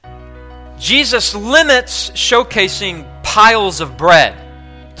Jesus limits showcasing piles of bread.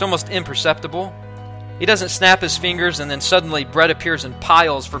 It's almost imperceptible. He doesn't snap his fingers and then suddenly bread appears in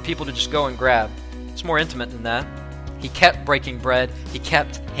piles for people to just go and grab. It's more intimate than that. He kept breaking bread. He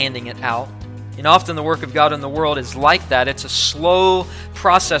kept handing it out. And often the work of God in the world is like that. It's a slow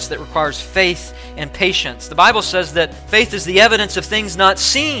process that requires faith and patience. The Bible says that faith is the evidence of things not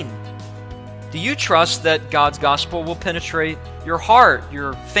seen. Do you trust that God's gospel will penetrate your heart,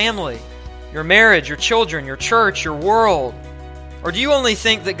 your family, your marriage, your children, your church, your world? Or do you only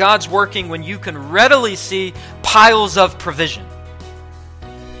think that God's working when you can readily see piles of provision?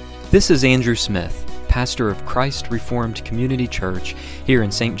 This is Andrew Smith, pastor of Christ Reformed Community Church here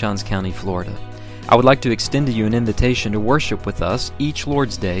in St. Johns County, Florida. I would like to extend to you an invitation to worship with us each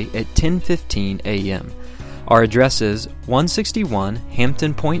Lord's Day at 10:15 a.m. Our address is 161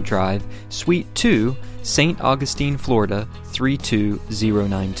 Hampton Point Drive, Suite 2, St. Augustine, Florida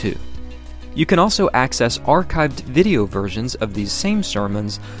 32092. You can also access archived video versions of these same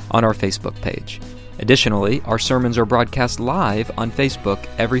sermons on our Facebook page. Additionally, our sermons are broadcast live on Facebook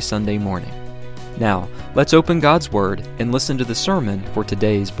every Sunday morning. Now, let's open God's Word and listen to the sermon for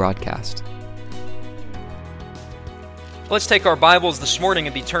today's broadcast. Let's take our Bibles this morning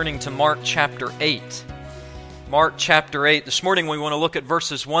and be turning to Mark chapter 8. Mark chapter 8. This morning we want to look at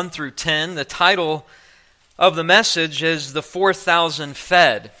verses 1 through 10. The title of the message is The 4,000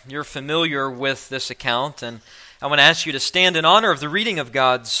 Fed. You're familiar with this account, and I want to ask you to stand in honor of the reading of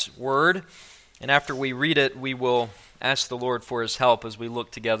God's Word. And after we read it, we will ask the Lord for His help as we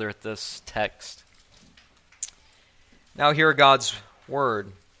look together at this text. Now hear God's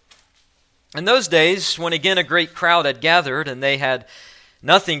Word. In those days, when again a great crowd had gathered and they had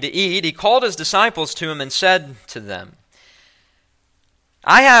nothing to eat, He called His disciples to Him and said to them,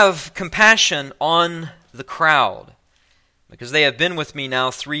 I have compassion on the crowd, because they have been with me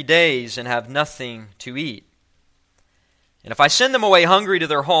now 3 days and have nothing to eat. And if I send them away hungry to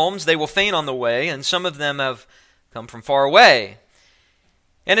their homes, they will faint on the way, and some of them have come from far away.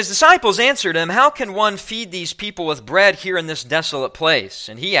 And His disciples answered Him, How can one feed these people with bread here in this desolate place?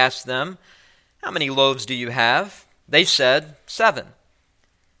 And He asked them, How many loaves do you have? They said, 7.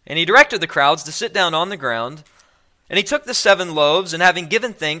 And He directed the crowds to sit down on the ground. And He took the 7 loaves, and having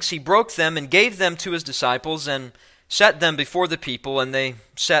given thanks, He broke them and gave them to His disciples and set them before the people, and they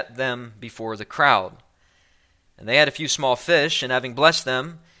set them before the crowd. And they had a few small fish, and having blessed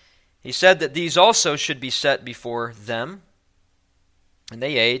them, He said that these also should be set before them. And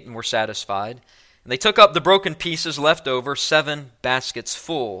they ate and were satisfied. And they took up the broken pieces left over, 7 baskets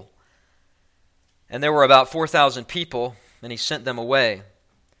full. And there were about 4,000 people, and He sent them away.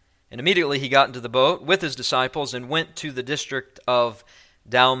 And immediately He got into the boat with His disciples and went to the district of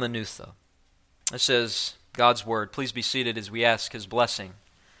Dalmanutha. This is God's Word. Please be seated as we ask His blessing.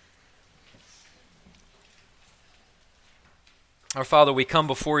 Our Father, we come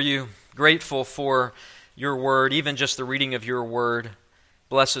before You grateful for Your Word, even just the reading of Your Word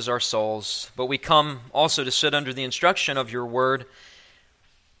blesses our souls. But we come also to sit under the instruction of Your Word.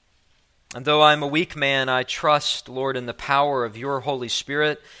 And though I am a weak man, I trust, Lord, in the power of Your Holy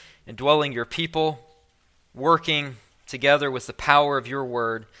Spirit, indwelling Your people, working together with the power of Your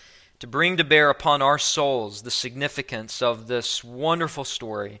Word to bring to bear upon our souls the significance of this wonderful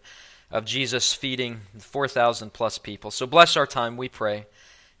story of Jesus feeding 4,000 plus people. So bless our time, we pray,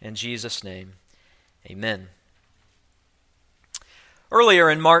 in Jesus' name. Amen.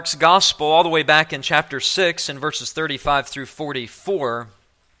 Earlier in Mark's Gospel, all the way back in chapter 6, in verses 35 through 44,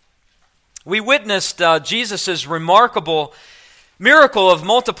 we witnessed Jesus' remarkable miracle of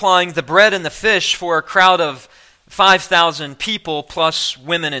multiplying the bread and the fish for a crowd of 5,000 people plus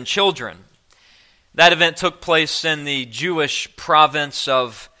women and children. That event took place in the Jewish province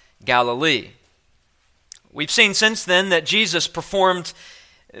of Galilee. We've seen since then that Jesus performed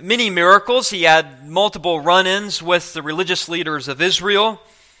many miracles. He had multiple run-ins with the religious leaders of Israel.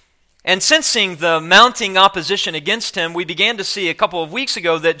 And sensing the mounting opposition against Him, we began to see a couple of weeks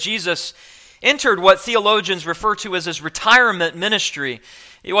ago that Jesus entered what theologians refer to as His retirement ministry.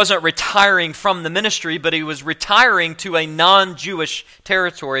 He wasn't retiring from the ministry, but He was retiring to a non-Jewish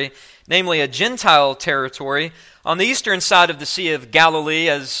territory, namely a Gentile territory, on the eastern side of the Sea of Galilee,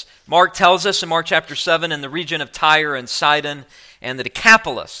 as Mark tells us in Mark chapter 7, in the region of Tyre and Sidon and the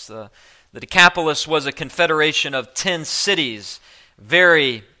Decapolis. The Decapolis was a confederation of 10 cities,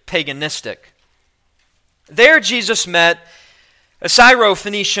 very paganistic. There Jesus met a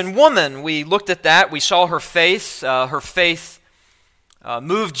Syrophoenician woman. We looked at that. We saw her faith. Her faith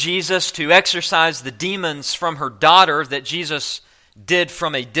moved Jesus to exorcise the demons from her daughter that Jesus did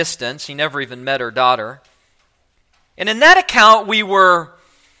from a distance. He never even met her daughter. And in that account, we were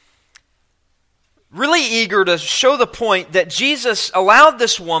really eager to show the point that Jesus allowed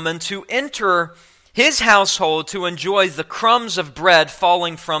this woman to enter his household to enjoy the crumbs of bread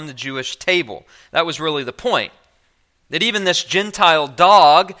falling from the Jewish table. That was really the point. That even this Gentile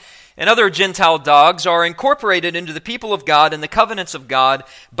dog and other Gentile dogs are incorporated into the people of God and the covenants of God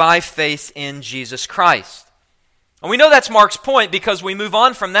by faith in Jesus Christ. And we know that's Mark's point because we move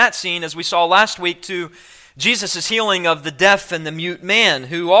on from that scene, as we saw last week, to Jesus' healing of the deaf and the mute man,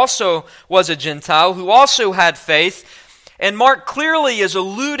 who also was a Gentile, who also had faith. And Mark clearly is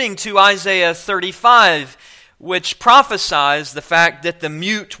alluding to Isaiah 35, which prophesies the fact that the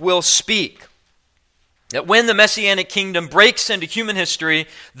mute will speak. That when the Messianic kingdom breaks into human history,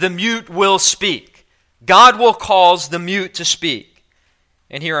 the mute will speak. God will cause the mute to speak.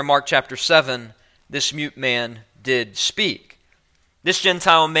 And here in Mark chapter 7, this mute man did speak. This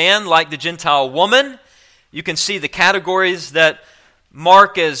Gentile man, like the Gentile woman, you can see the categories that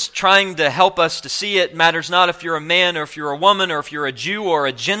Mark is trying to help us to see. It matters not if you're a man or if you're a woman or if you're a Jew or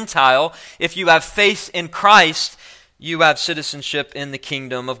a Gentile. If you have faith in Christ, you have citizenship in the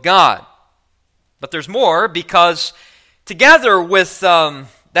kingdom of God. But there's more, because together with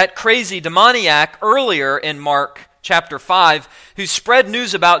that crazy demoniac earlier in Mark chapter 5, who spread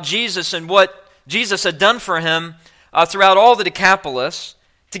news about Jesus and what Jesus had done for him throughout all the Decapolis,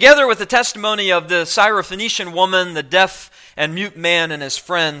 together with the testimony of the Syrophoenician woman, the deaf and mute man and his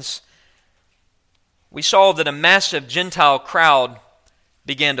friends, we saw that a massive Gentile crowd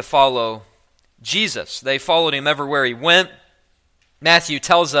began to follow Jesus. They followed him everywhere he went. Matthew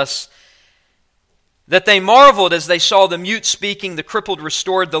tells us that they marveled as they saw the mute speaking, the crippled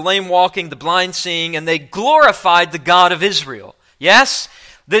restored, the lame walking, the blind seeing, and they glorified the God of Israel. Yes,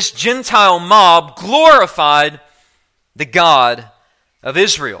 this Gentile mob glorified the God of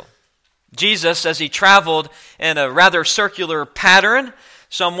Israel. Jesus, as he traveled in a rather circular pattern,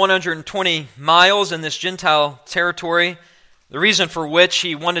 some 120 miles in this Gentile territory, the reason for which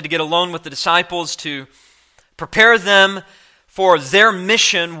he wanted to get alone with the disciples to prepare them for their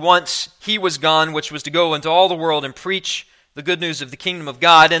mission once he was gone, which was to go into all the world and preach the good news of the kingdom of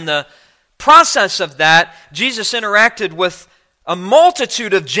God. In the process of that, Jesus interacted with a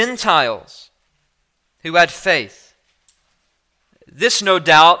multitude of Gentiles who had faith. This, no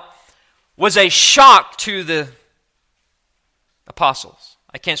doubt, was a shock to the apostles.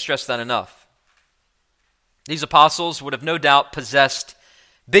 I can't stress that enough. These apostles would have no doubt possessed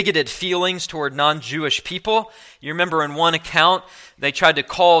bigoted feelings toward non-Jewish people. You remember in one account, they tried to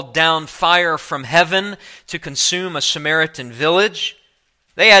call down fire from heaven to consume a Samaritan village.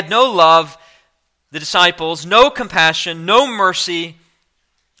 They had no love, the disciples, no compassion, no mercy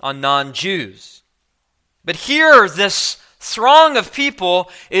on non-Jews. But here, this throng of people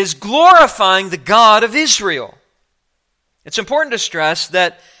is glorifying the God of Israel. It's important to stress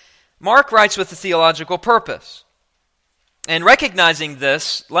that Mark writes with a theological purpose. And recognizing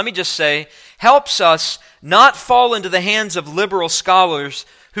this, let me just say, helps us not fall into the hands of liberal scholars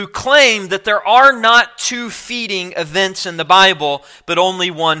who claim that there are not two feeding events in the Bible, but only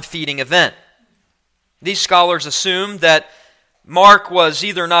one feeding event. These scholars assume that Mark was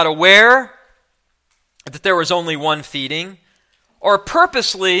either not aware that there was only one feeding, or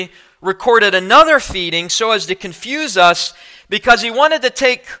purposely recorded another feeding so as to confuse us because he wanted to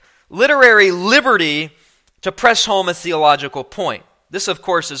take literary liberty to press home a theological point. This, of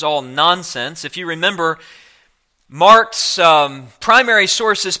course, is all nonsense. If you remember, Mark's primary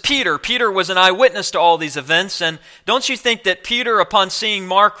source is Peter. Peter was an eyewitness to all these events, and don't you think that Peter, upon seeing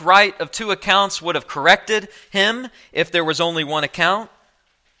Mark write of two accounts, would have corrected him if there was only one account?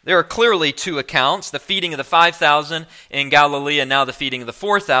 There are clearly two accounts, the feeding of the 5,000 in Galilee and now the feeding of the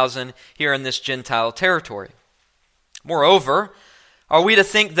 4,000 here in this Gentile territory. Moreover, are we to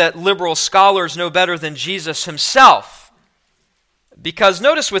think that liberal scholars know better than Jesus himself? Because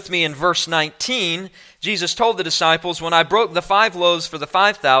notice with me in verse 19, Jesus told the disciples, "When I broke the 5 loaves for the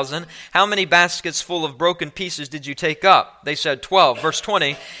 5,000, how many baskets full of broken pieces did you take up?" They said 12. Verse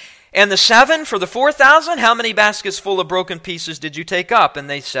 20, "And the 7 for the 4,000, how many baskets full of broken pieces did you take up?" And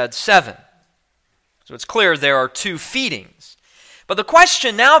they said 7. So it's clear there are two feedings. But the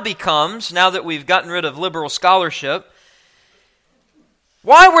question now becomes, now that we've gotten rid of liberal scholarship,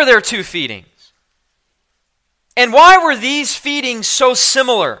 why were there two feedings? And why were these feedings so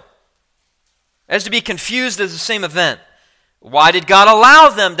similar as to be confused as the same event? Why did God allow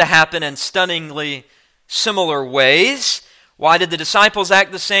them to happen in stunningly similar ways? Why did the disciples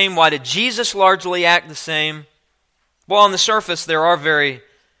act the same? Why did Jesus largely act the same? Well, on the surface, there are very,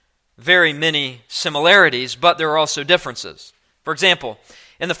 very many similarities, but there are also differences. For example,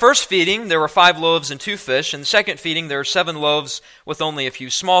 in the first feeding, there were 5 loaves and 2 fish. In the second feeding, there are 7 loaves with only a few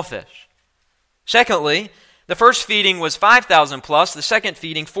small fish. Secondly, the first feeding was 5,000 plus, the second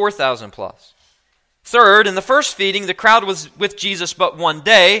feeding 4,000 plus. Third, in the first feeding, the crowd was with Jesus but one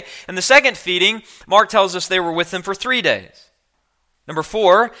day. In the second feeding, Mark tells us they were with him for 3 days. Number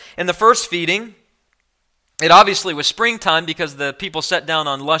 4, in the first feeding, it obviously was springtime because the people sat down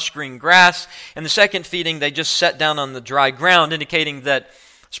on lush green grass. In the second feeding, they just sat down on the dry ground, indicating that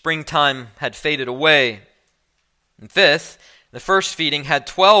springtime had faded away. And fifth, the first feeding had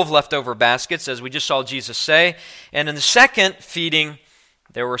 12 leftover baskets, as we just saw Jesus say. And in the second feeding,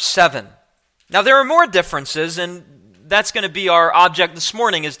 there were 7. Now, there are more differences, and that's going to be our object this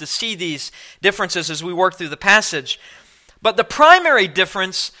morning, is to see these differences as we work through the passage. But the primary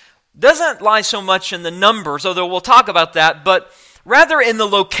difference doesn't lie so much in the numbers, although we'll talk about that, but rather in the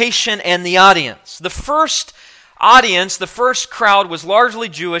location and the audience. The first audience, the first crowd was largely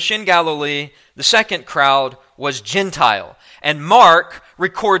Jewish in Galilee. The second crowd was Gentile. And Mark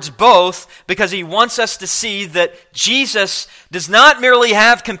records both because he wants us to see that Jesus does not merely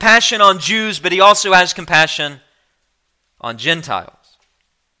have compassion on Jews, but he also has compassion on Gentiles.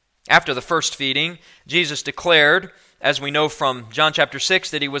 After the first feeding, Jesus declared, as we know from John chapter 6,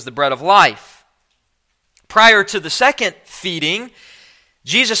 that he was the bread of life. Prior to the second feeding,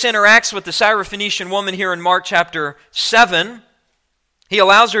 Jesus interacts with the Syrophoenician woman here in Mark chapter 7. He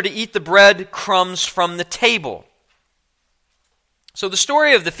allows her to eat the bread crumbs from the table. So the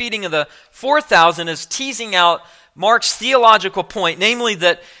story of the feeding of the 4,000 is teasing out Mark's theological point, namely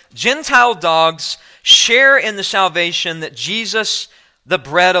that Gentile dogs share in the salvation that Jesus, the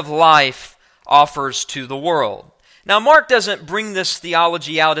bread of life, offers to the world. Now, Mark doesn't bring this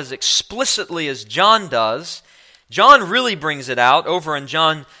theology out as explicitly as John does. John really brings it out over in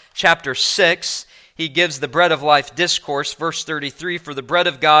John chapter 6. He gives the bread of life discourse, verse 33, "For the bread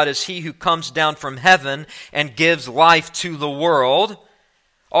of God is he who comes down from heaven and gives life to the world.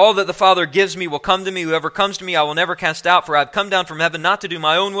 All that the Father gives me will come to me. Whoever comes to me I will never cast out, for I have come down from heaven not to do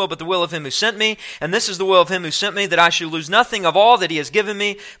my own will, but the will of him who sent me. And this is the will of him who sent me, that I should lose nothing of all that he has given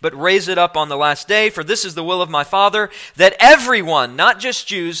me, but raise it up on the last day. For this is the will of my Father, that everyone, not just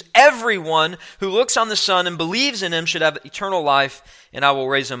Jews, everyone who looks on the Son and believes in him should have eternal life, and I will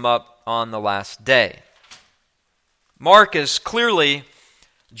raise him up on the last day." Mark is clearly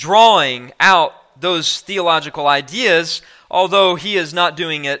drawing out those theological ideas, although he is not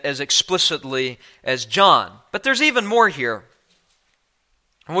doing it as explicitly as John. But there's even more here.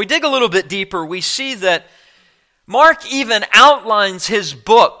 When we dig a little bit deeper, we see that Mark even outlines his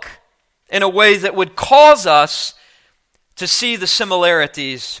book in a way that would cause us to see the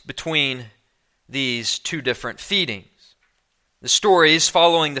similarities between these two different feedings. The stories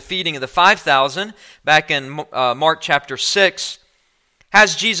following the feeding of the 5,000, back in Mark chapter 6,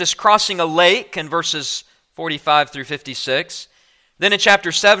 has Jesus crossing a lake in verses 45 through 56. Then in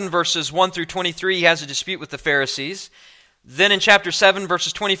chapter 7, verses 1 through 23, he has a dispute with the Pharisees. Then in chapter 7,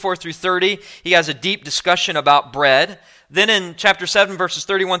 verses 24 through 30, he has a deep discussion about bread. Then in chapter 7, verses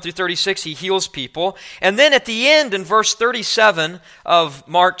 31 through 36, he heals people. And then at the end, in verse 37 of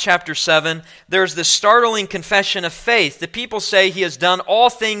Mark chapter 7, there's this startling confession of faith. The people say he has done all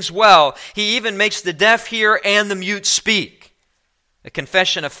things well. He even makes the deaf hear and the mute speak. A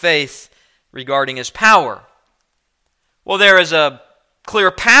confession of faith regarding his power. Well, there is a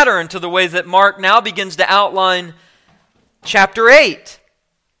clear pattern to the way that Mark now begins to outline chapter 8.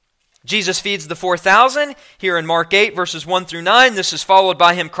 Jesus feeds the 4,000 here in Mark 8, verses 1 through 9. This is followed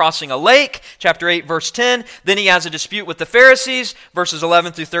by him crossing a lake, chapter 8, verse 10. Then he has a dispute with the Pharisees, verses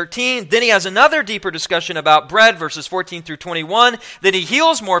 11 through 13. Then he has another deeper discussion about bread, verses 14 through 21. Then he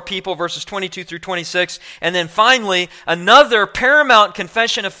heals more people, verses 22 through 26. And then finally, another paramount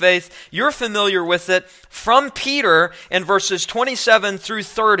confession of faith. You're familiar with it, from Peter in verses 27 through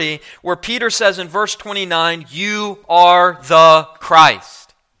 30, where Peter says in verse 29, "You are the Christ."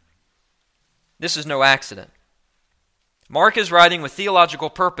 This is no accident. Mark is writing with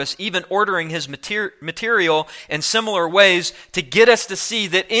theological purpose, even ordering his material in similar ways to get us to see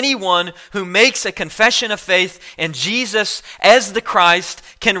that anyone who makes a confession of faith in Jesus as the Christ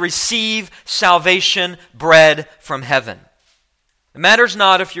can receive salvation, bread from heaven. It matters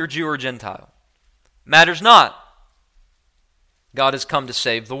not if you're Jew or Gentile. It matters not. God has come to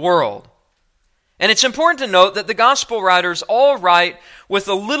save the world. And it's important to note that the gospel writers all write with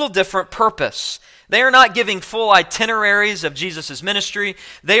a little different purpose. They are not giving full itineraries of Jesus' ministry.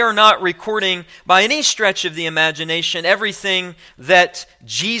 They are not recording by any stretch of the imagination everything that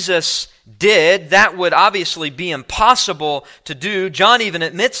Jesus did. That would obviously be impossible to do. John even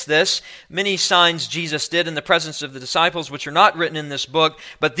admits this. Many signs Jesus did in the presence of the disciples, which are not written in this book,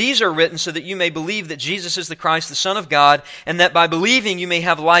 but these are written so that you may believe that Jesus is the Christ, the Son of God, and that by believing you may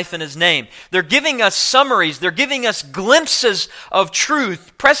have life in His name. They're giving us summaries. They're giving us glimpses of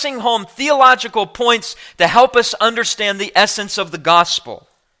truth, pressing home theological points to help us understand the essence of the gospel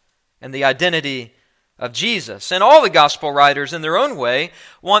and the identity of Jesus. And all the gospel writers, in their own way,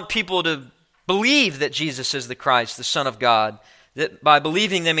 want people to believe that Jesus is the Christ, the Son of God, that by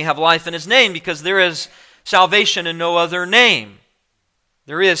believing they may have life in His name, because there is salvation in no other name.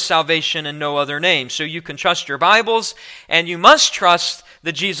 There is salvation in no other name. So you can trust your Bibles, and you must trust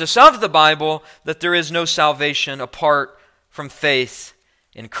the Jesus of the Bible, that there is no salvation apart from faith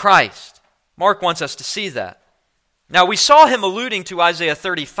in Christ. Mark wants us to see that. Now, we saw him alluding to Isaiah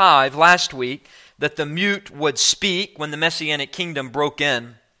 35 last week, that the mute would speak when the Messianic kingdom broke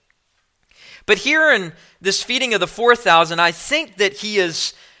in. But here in this feeding of the 4,000, I think that he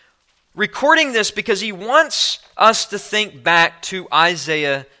is recording this because he wants us to think back to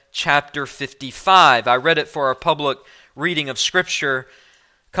Isaiah chapter 55. I read it for our public reading of Scripture.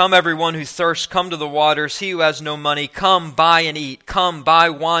 Come, everyone who thirsts, come to the waters. He who has no money, come, buy and eat. Come, buy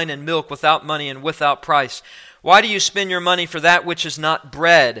wine and milk without money and without price. Why do you spend your money for that which is not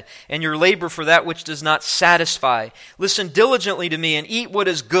bread, and your labor for that which does not satisfy? Listen diligently to me and eat what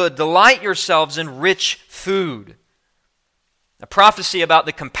is good. Delight yourselves in rich food. A prophecy about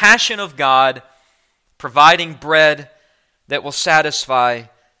the compassion of God providing bread that will satisfy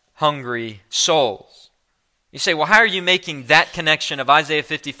hungry souls. You say, well, how are you making that connection of Isaiah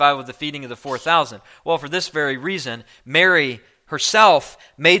 55 with the feeding of the 4,000? Well, for this very reason, Mary herself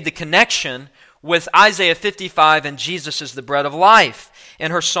made the connection with Isaiah 55 and Jesus is the bread of life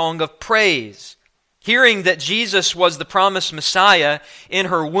in her song of praise. Hearing that Jesus was the promised Messiah in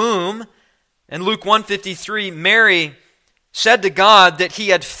her womb, in Luke 1:53, Mary said to God that He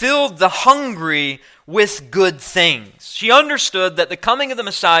had filled the hungry with good things. She understood that the coming of the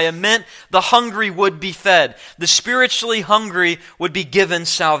Messiah meant the hungry would be fed. The spiritually hungry would be given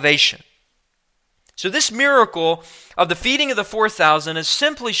salvation. So this miracle of the feeding of the 4,000 is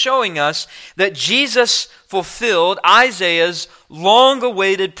simply showing us that Jesus fulfilled Isaiah's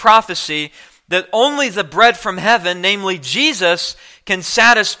long-awaited prophecy that only the bread from heaven, namely Jesus, can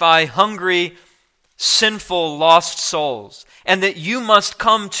satisfy hungry, sinful, lost souls, and that you must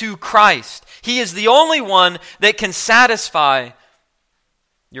come to Christ. He is the only one that can satisfy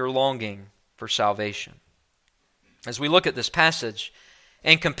your longing for salvation. As we look at this passage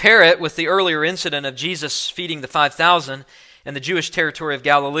and compare it with the earlier incident of Jesus feeding the 5,000 in the Jewish territory of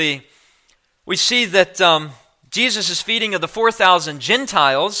Galilee, we see that Jesus' feeding of the 4,000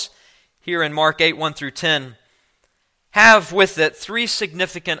 Gentiles, here in Mark 8, 1 through 10, have with it three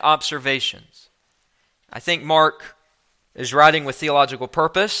significant observations. I think Mark is writing with theological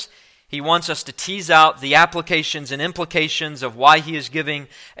purpose. He wants us to tease out the applications and implications of why he is giving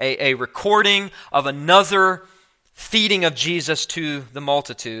a recording of another feeding of Jesus to the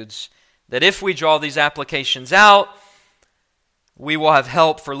multitudes. That if we draw these applications out, we will have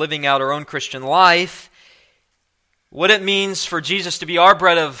help for living out our own Christian life. What it means for Jesus to be our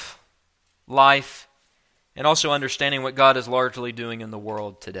bread of life, and also understanding what God is largely doing in the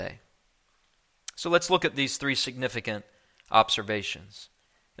world today. So let's look at these three significant observations.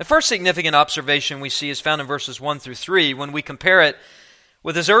 The first significant observation we see is found in verses 1 through 3. When we compare it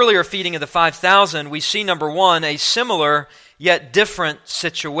with his earlier feeding of the 5,000, we see, number one, a similar yet different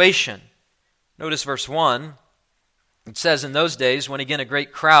situation. Notice verse 1. It says, in those days, when again a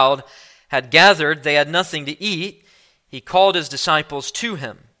great crowd had gathered, they had nothing to eat, he called his disciples to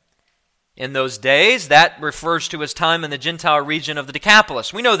him. In those days, that refers to his time in the Gentile region of the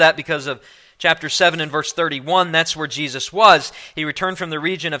Decapolis. We know that because of chapter 7 and verse 31, that's where Jesus was. He returned from the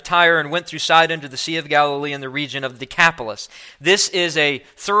region of Tyre and went through Sidon to the Sea of Galilee in the region of the Decapolis. This is a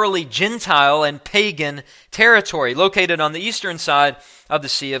thoroughly Gentile and pagan territory located on the eastern side of the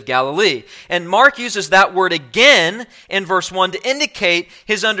Sea of Galilee. And Mark uses that word again in verse 1 to indicate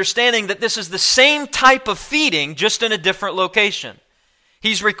his understanding that this is the same type of feeding, just in a different location.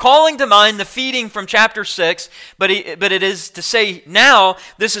 He's recalling to mind the feeding from chapter 6, but it is to say now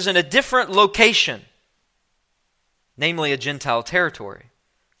this is in a different location, namely a Gentile territory.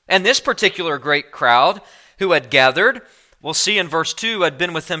 And this particular great crowd who had gathered, we'll see in verse 2, had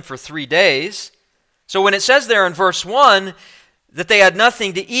been with him for 3 days. So when it says there in verse 1 that they had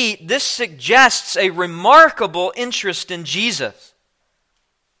nothing to eat, this suggests a remarkable interest in Jesus.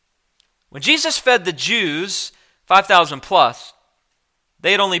 When Jesus fed the Jews, 5,000 plus,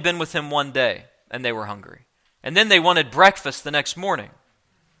 they had only been with him one day, and they were hungry. And then they wanted breakfast the next morning.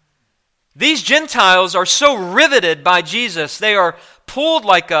 These Gentiles are so riveted by Jesus. They are pulled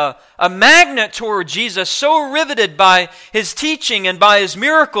like a magnet toward Jesus, so riveted by his teaching and by his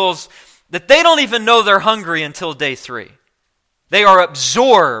miracles that they don't even know they're hungry until day 3. They are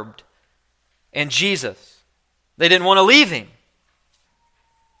absorbed in Jesus. They didn't want to leave him.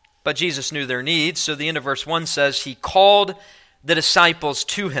 But Jesus knew their needs, so the end of verse 1 says, he called the disciples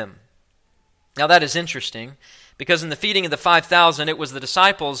to him. Now that is interesting, because in the feeding of the 5,000, it was the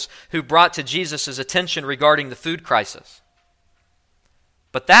disciples who brought to Jesus' attention regarding the food crisis.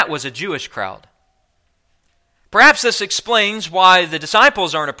 But that was a Jewish crowd. Perhaps this explains why the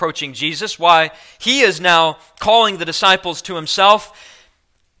disciples aren't approaching Jesus, why he is now calling the disciples to himself,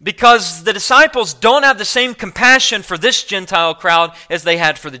 because the disciples don't have the same compassion for this Gentile crowd as they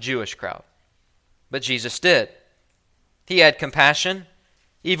had for the Jewish crowd. But Jesus did. He had compassion,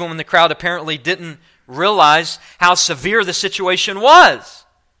 even when the crowd apparently didn't realize how severe the situation was,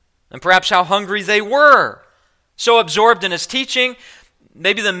 and perhaps how hungry they were. So absorbed in his teaching,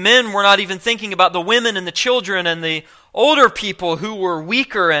 maybe the men were not even thinking about the women and the children and the older people who were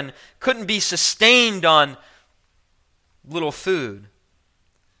weaker and couldn't be sustained on little food.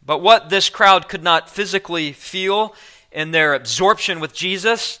 But what this crowd could not physically feel in their absorption with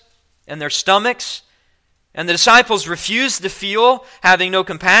Jesus and their stomachs, and the disciples refused to feel, having no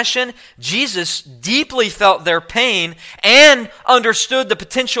compassion, Jesus deeply felt their pain and understood the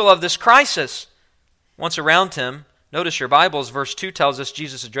potential of this crisis. Once around him, notice your Bibles, verse 2 tells us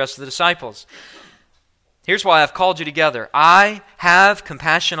Jesus addressed the disciples. Here's why I've called you together. I have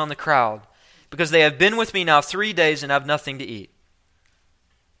compassion on the crowd, because they have been with me now 3 days and have nothing to eat.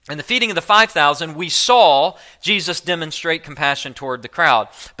 In the feeding of the 5,000, we saw Jesus demonstrate compassion toward the crowd.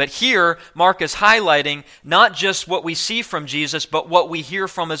 But here, Mark is highlighting not just what we see from Jesus, but what we hear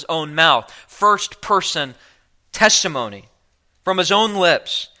from his own mouth. First-person testimony. From his own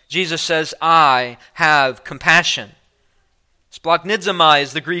lips, Jesus says, I have compassion. Splachnidzomai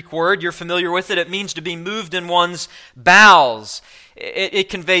is the Greek word. You're familiar with it. It means to be moved in one's bowels. It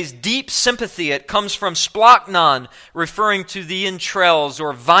conveys deep sympathy. It comes from splachnon, referring to the entrails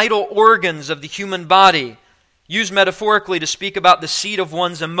or vital organs of the human body, used metaphorically to speak about the seat of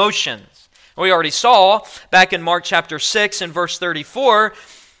one's emotions. We already saw back in Mark chapter 6 and verse 34,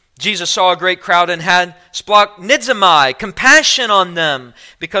 Jesus saw a great crowd and had splachnidzomai, compassion on them,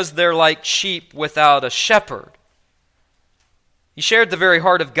 because they're like sheep without a shepherd. He shared the very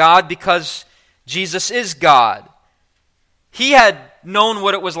heart of God because Jesus is God. He had known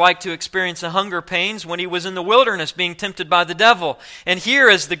what it was like to experience the hunger pains when he was in the wilderness being tempted by the devil. And here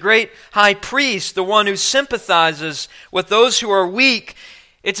is the great high priest, the one who sympathizes with those who are weak.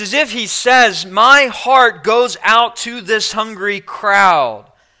 It's as if he says, my heart goes out to this hungry crowd.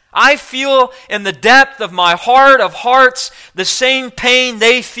 I feel in the depth of my heart of hearts the same pain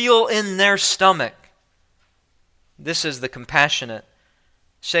they feel in their stomach. This is the compassionate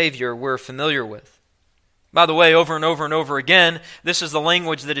Savior we're familiar with. By the way, over and over and over again, this is the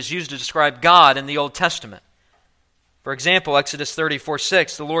language that is used to describe God in the Old Testament. For example, Exodus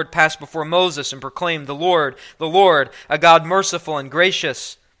 34:6, the Lord passed before Moses and proclaimed, the Lord, a God merciful and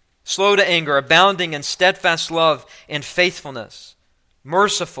gracious, slow to anger, abounding in steadfast love and faithfulness,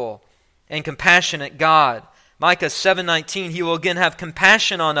 merciful and compassionate God. Micah 7:19, He will again have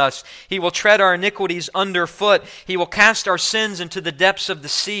compassion on us. He will tread our iniquities underfoot. He will cast our sins into the depths of the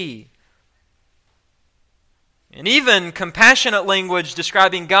sea. And even compassionate language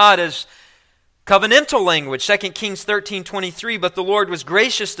describing God as covenantal language. 2 Kings 13:23, but the Lord was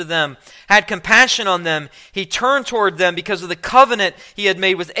gracious to them, had compassion on them. He turned toward them because of the covenant He had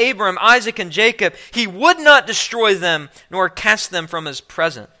made with Abraham, Isaac, and Jacob. He would not destroy them, nor cast them from His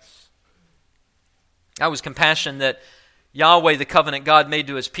presence. That was compassion that Yahweh, the covenant God, made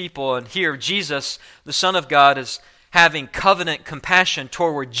to His people. And here, Jesus, the Son of God, is having covenant compassion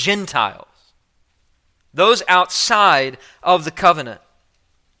toward Gentiles, those outside of the covenant.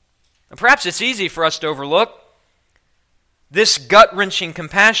 And perhaps it's easy for us to overlook. This gut-wrenching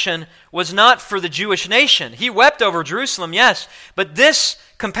compassion was not for the Jewish nation. He wept over Jerusalem, yes, but this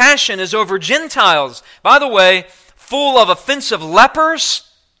compassion is over Gentiles. By the way, full of offensive lepers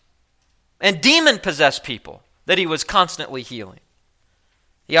and demon-possessed people that He was constantly healing.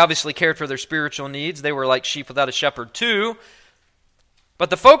 He obviously cared for their spiritual needs. They were like sheep without a shepherd too. But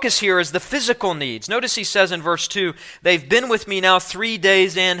the focus here is the physical needs. Notice He says in verse 2, they've been with me now 3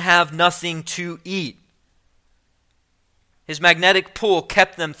 days and have nothing to eat. His magnetic pull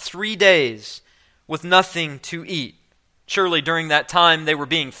kept them 3 days with nothing to eat. Surely during that time they were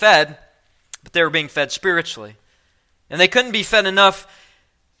being fed. but they were being fed spiritually. And they couldn't be fed enough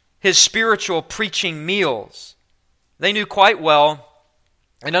his spiritual preaching meals. They knew quite well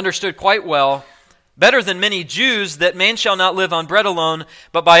and understood quite well, better than many Jews, that man shall not live on bread alone,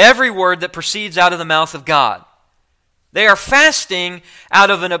 but by every word that proceeds out of the mouth of God. They are fasting out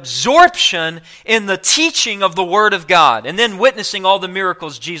of an absorption in the teaching of the Word of God, and then witnessing all the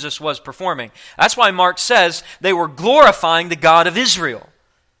miracles Jesus was performing. That's why Mark says they were glorifying the God of Israel.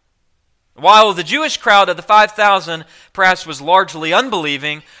 While the Jewish crowd of the 5,000 perhaps was largely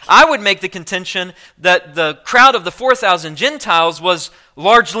unbelieving, I would make the contention that the crowd of the 4,000 Gentiles was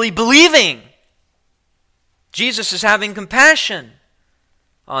largely believing. Jesus is having compassion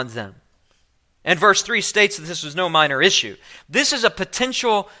on them. And verse 3 states that this was no minor issue. This is a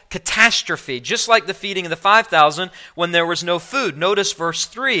potential catastrophe, just like the feeding of the 5,000 when there was no food. Notice verse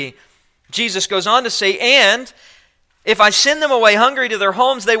 3. Jesus goes on to say, "And if I send them away hungry to their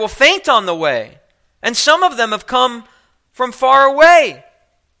homes, they will faint on the way. And some of them have come from far away."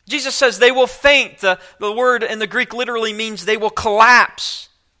 Jesus says they will faint. The word in the Greek literally means they will collapse.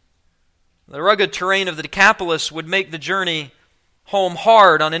 The rugged terrain of the Decapolis would make the journey home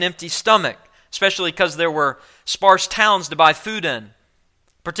hard on an empty stomach, especially because there were sparse towns to buy food in,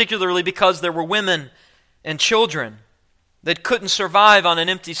 particularly because there were women and children that couldn't survive on an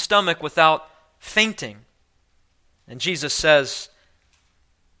empty stomach without fainting. And Jesus says,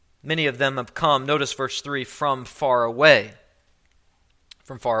 many of them have come, notice verse 3, from far away.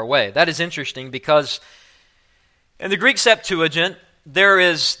 From far away. That is interesting because in the Greek Septuagint, there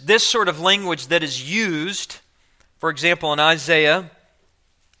is this sort of language that is used, for example, in Isaiah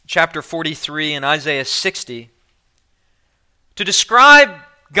chapter 43 and Isaiah 60, to describe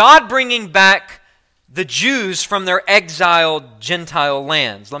God bringing back the Jews from their exiled Gentile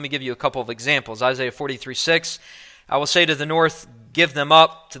lands. Let me give you a couple of examples. Isaiah 43:6, "I will say to the north, give them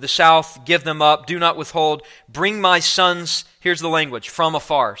up, to the south, give them up, do not withhold. Bring my sons," here's the language, "from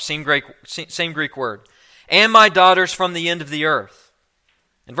afar," same Greek word, "and my daughters from the end of the earth."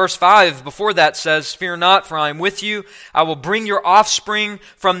 And verse 5 before that says, "Fear not, for I am with you. I will bring your offspring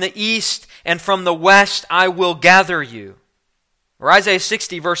from the east, and from the west I will gather you." Or Isaiah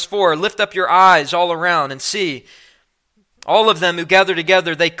 60 verse 4, "Lift up your eyes all around and see. All of them who gather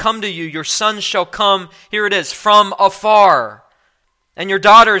together, they come to you. Your sons shall come," here it is, "from afar. And your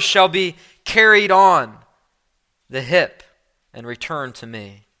daughters shall be carried on the hip and return to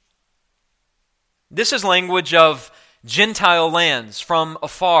me." This is language of Gentile lands from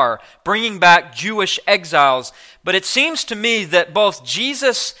afar, bringing back Jewish exiles. But it seems to me that both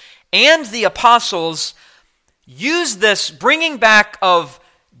Jesus and the apostles use this bringing back of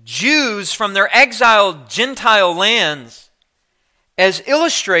Jews from their exiled Gentile lands as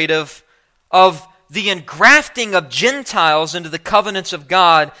illustrative of the engrafting of Gentiles into the covenants of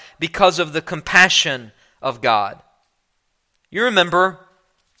God because of the compassion of God. You remember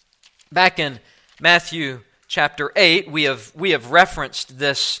back in Matthew chapter 8, we have referenced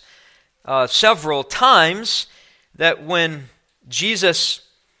this several times, that when Jesus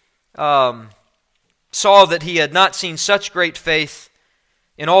saw that he had not seen such great faith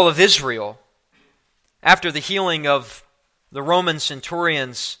in all of Israel, after the healing of the Roman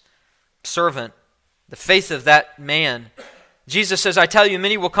centurion's servant, the faith of that man, Jesus says, "I tell you,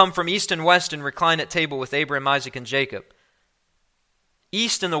 many will come from east and west and recline at table with Abraham, Isaac, and Jacob."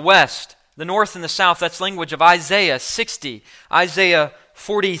 East and the west, the north and the south, that's language of Isaiah 60, Isaiah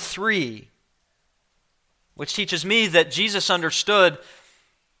 43, which teaches me that Jesus understood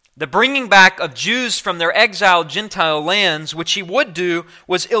the bringing back of Jews from their exiled Gentile lands, which he would do,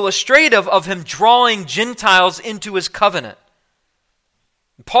 was illustrative of him drawing Gentiles into his covenant.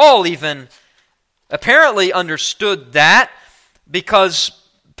 Paul even apparently understood that, because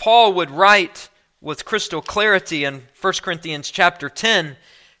Paul would write with crystal clarity in 1 Corinthians chapter 10,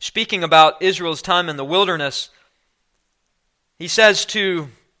 speaking about Israel's time in the wilderness. He says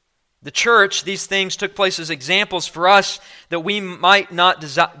to the church, "These things took place as examples for us, that we might not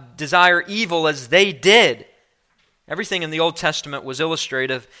desire evil as they did." Everything in the Old Testament was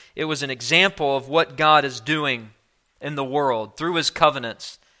illustrative. It was an example of what God is doing in the world through his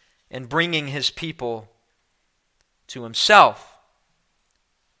covenants and bringing his people to himself.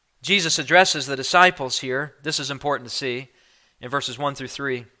 Jesus addresses the disciples here. This is important to see in verses 1 through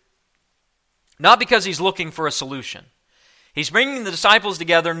 3. Not because he's looking for a solution. He's bringing the disciples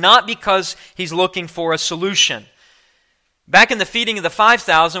together not because he's looking for a solution. Back in the feeding of the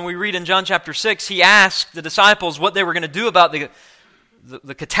 5,000, we read in John chapter 6, he asked the disciples what they were going to do about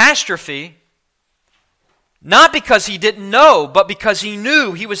the catastrophe, not because he didn't know, but because he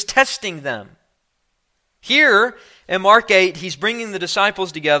knew. He was testing them. Here in Mark 8, he's bringing the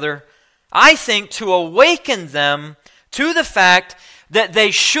disciples together I think, to awaken them to the fact that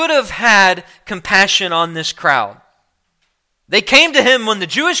they should have had compassion on this crowd. They came to him when the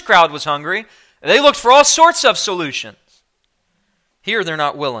Jewish crowd was hungry. They looked for all sorts of solutions. Here they're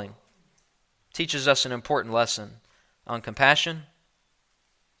not willing. Teaches us an important lesson on compassion.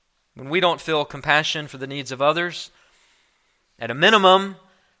 When we don't feel compassion for the needs of others, at a minimum,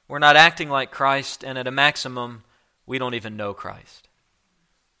 we're not acting like Christ, and at a maximum, we don't even know Christ.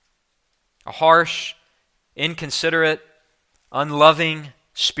 A harsh, inconsiderate, unloving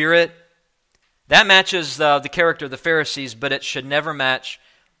spirit, that matches the character of the Pharisees, but it should never match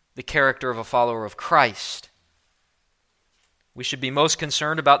the character of a follower of Christ. We should be most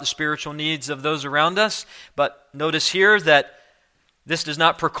concerned about the spiritual needs of those around us, but notice here that this does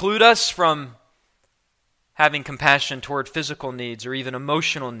not preclude us from having compassion toward physical needs or even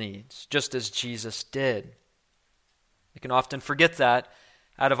emotional needs, just as Jesus did. We can often forget that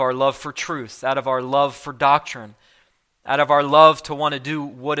out of our love for truth, out of our love for doctrine, out of our love to want to do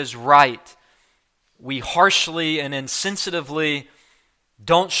what is right. We harshly and insensitively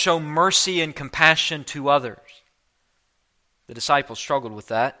don't show mercy and compassion to others. The disciples struggled with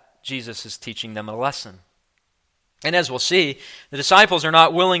that. Jesus is teaching them a lesson. And as we'll see, the disciples are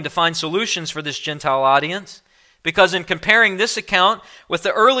not willing to find solutions for this Gentile audience, because in comparing this account with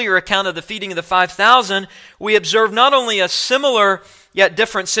the earlier account of the feeding of the 5,000, we observe not only a similar yet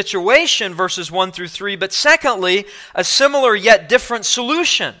different situation, verses 1 through 3, but secondly, a similar yet different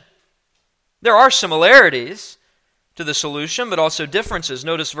solution. There are similarities to the solution, but also differences.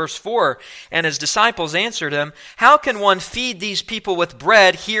 Notice verse 4, and his disciples answered him, "How can one feed these people with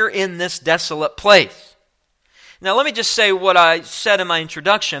bread here in this desolate place?" Now let me just say what I said in my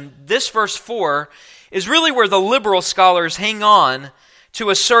introduction. This verse 4 is really where the liberal scholars hang on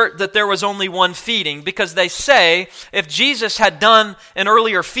to assert that there was only one feeding, because they say if Jesus had done an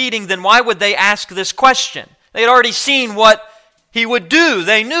earlier feeding, then why would they ask this question? They had already seen what he would do.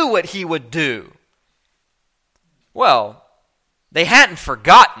 They knew what he would do. Well, they hadn't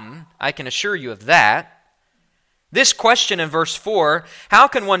forgotten, I can assure you of that. This question in verse 4, how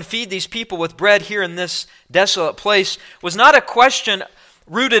can one feed these people with bread here in this desolate place, was not a question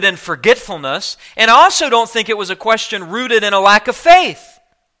rooted in forgetfulness, and I also don't think it was a question rooted in a lack of faith.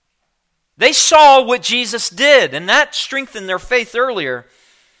 They saw what Jesus did, and that strengthened their faith earlier.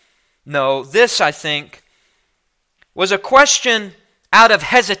 No, this, I think, was a question out of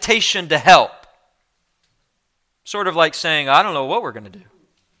hesitation to help. Sort of like saying, I don't know what we're going to do.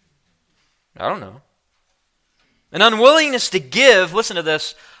 I don't know. An unwillingness to give, listen to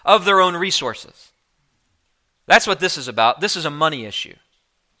this, of their own resources. That's what this is about. This is a money issue.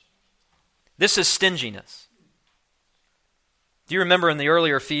 This is stinginess. Do you remember in the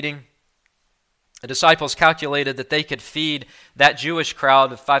earlier feeding, the disciples calculated that they could feed that Jewish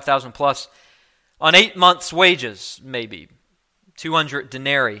crowd of 5,000 plus on 8 months' wages, maybe, 200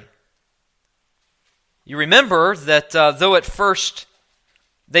 denarii. You remember that though at first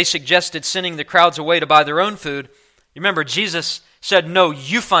they suggested sending the crowds away to buy their own food, you remember Jesus said, no,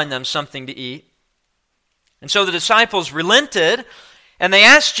 you find them something to eat. And so the disciples relented, and they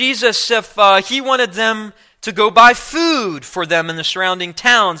asked Jesus if he wanted them to go buy food for them in the surrounding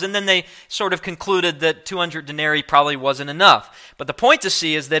towns. And then they sort of concluded that 200 denarii probably wasn't enough. But the point to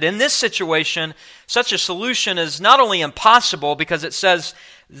see is that in this situation, such a solution is not only impossible because it says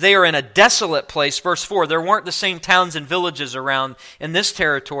they are in a desolate place, verse 4. There weren't the same towns and villages around in this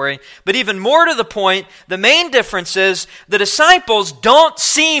territory. But even more to the point, the main difference is the disciples don't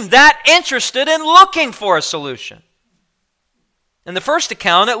seem that interested in looking for a solution. In the first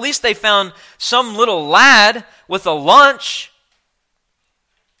account, at least they found some little lad with a lunch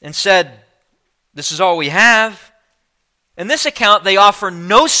and said, this is all we have. In this account, they offer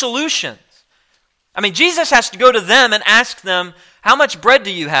no solutions. I mean, Jesus has to go to them and ask them, how much bread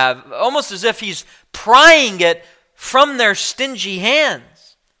do you have? Almost as if he's prying it from their stingy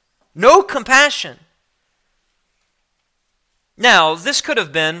hands. No compassion. Now, this could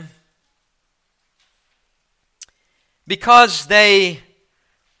have been because they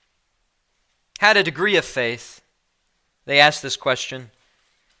had a degree of faith. They asked this question,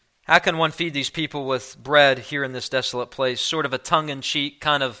 how can one feed these people with bread here in this desolate place? Sort of a tongue-in-cheek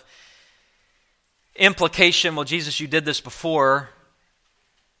kind of implication, well, Jesus, you did this before.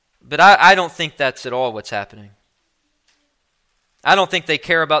 But I don't think that's at all what's happening. I don't think they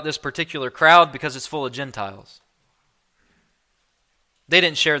care about this particular crowd because it's full of Gentiles. They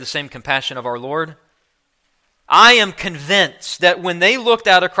didn't share the same compassion of our Lord. I am convinced that when they looked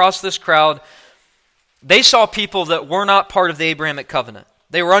out across this crowd, they saw people that were not part of the Abrahamic covenant.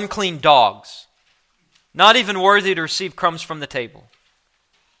 They were unclean dogs, not even worthy to receive crumbs from the table.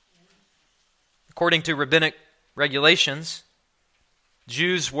 According to rabbinic regulations,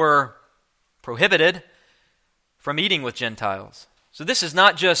 Jews were prohibited from eating with Gentiles. So this is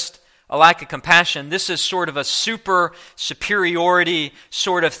not just a lack of compassion. This is sort of a superiority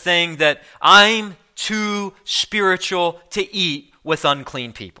sort of thing that I'm too spiritual to eat with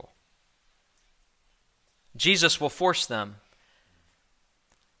unclean people. Jesus will force them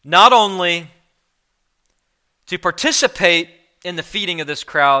not only to participate in the feeding of this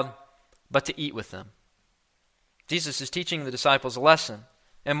crowd, but to eat with them. Jesus is teaching the disciples a lesson.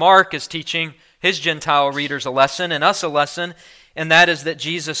 And Mark is teaching his Gentile readers a lesson and us a lesson, and that is that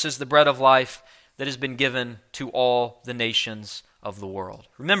Jesus is the bread of life that has been given to all the nations of the world.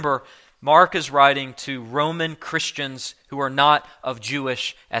 Remember, Mark is writing to Roman Christians who are not of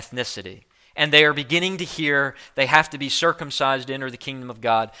Jewish ethnicity. And they are beginning to hear they have to be circumcised to enter the kingdom of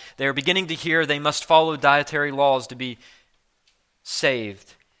God. They are beginning to hear they must follow dietary laws to be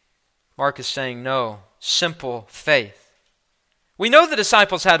saved. Mark is saying, no, simple faith. We know the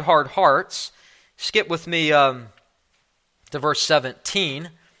disciples had hard hearts. Skip with me to verse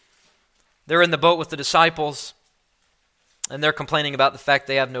 17. They're in the boat with the disciples, and they're complaining about the fact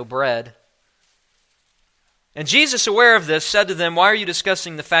they have no bread. And Jesus, aware of this, said to them, "Why are you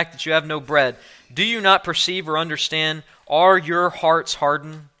discussing the fact that you have no bread? Do you not perceive or understand? Are your hearts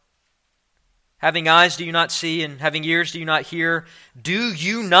hardened? Having eyes, do you not see? And having ears, do you not hear? Do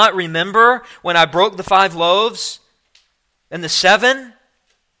you not remember when I broke the 5 loaves and the 7?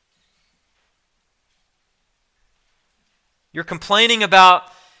 You're complaining about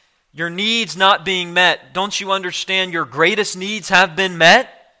your needs not being met. Don't you understand your greatest needs have been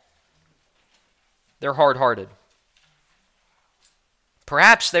met?" They're hard-hearted.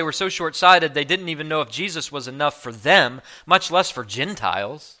 Perhaps they were so short-sighted they didn't even know if Jesus was enough for them, much less for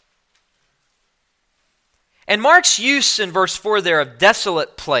Gentiles. And Mark's use in verse 4 there of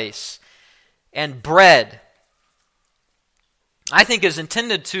desolate place and bread, I think, is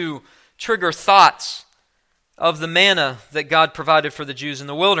intended to trigger thoughts of the manna that God provided for the Jews in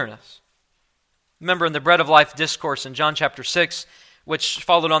the wilderness. Remember in the Bread of Life discourse in John chapter 6, which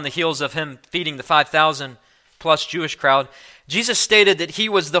followed on the heels of him feeding the 5,000 plus Jewish crowd, Jesus stated that he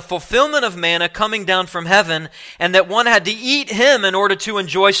was the fulfillment of manna coming down from heaven, and that one had to eat him in order to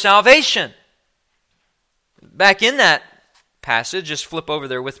enjoy salvation. Back in that passage, just flip over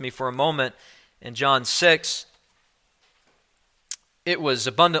there with me for a moment, in John 6, it was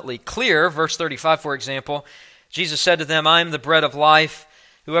abundantly clear. Verse 35, for example, Jesus said to them, "I am the bread of life.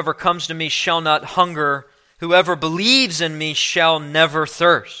 Whoever comes to me shall not hunger. Whoever believes in me shall never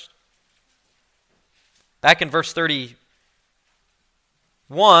thirst." Back in verse 31,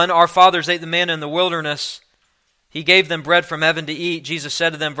 our fathers ate the manna in the wilderness. He gave them bread from heaven to eat. Jesus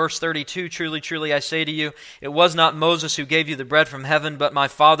said to them, verse 32, "Truly, truly, I say to you, it was not Moses who gave you the bread from heaven, but my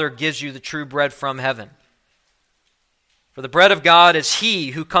Father gives you the true bread from heaven. For the bread of God is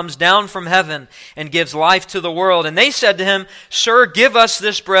he who comes down from heaven and gives life to the world." And they said to him, "Sir, give us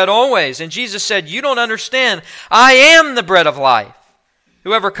this bread always." And Jesus said, "You don't understand. I am the bread of life.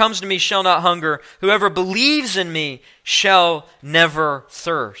 Whoever comes to me shall not hunger. Whoever believes in me shall never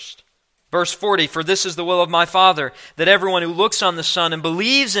thirst." Verse 40, "For this is the will of my Father, that everyone who looks on the Son and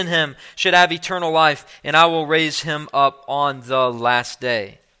believes in him should have eternal life, and I will raise him up on the last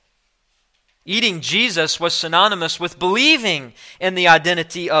day." Eating Jesus was synonymous with believing in the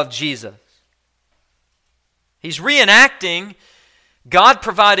identity of Jesus. He's reenacting God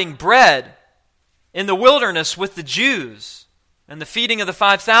providing bread in the wilderness with the Jews and the feeding of the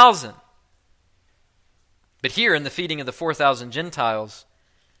 5,000. But here in the feeding of the 4,000 Gentiles,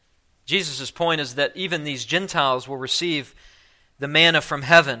 Jesus' point is that even these Gentiles will receive the manna from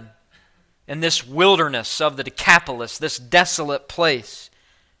heaven in this wilderness of the Decapolis, this desolate place.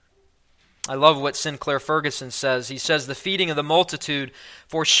 I love what Sinclair Ferguson says. He says, "The feeding of the multitude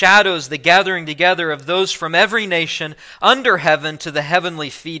foreshadows the gathering together of those from every nation under heaven to the heavenly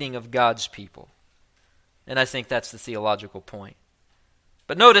feeding of God's people." And I think that's the theological point.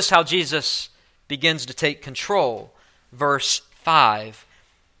 But notice how Jesus begins to take control. Verse 5,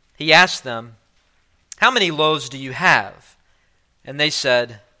 he asked them, "How many loaves do you have?" And they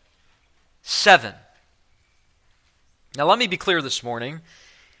said, 7. Now let me be clear this morning.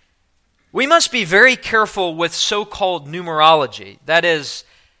 We must be very careful with so-called numerology. That is,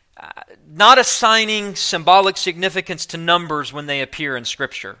 not assigning symbolic significance to numbers when they appear in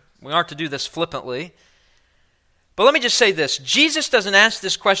Scripture. We aren't to do this flippantly. But let me just say this. Jesus doesn't ask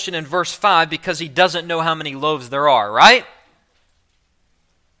this question in verse 5 because he doesn't know how many loaves there are, right?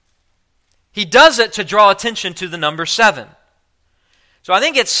 He does it to draw attention to the number 7. So I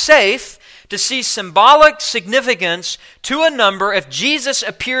think it's safe to see symbolic significance to a number if Jesus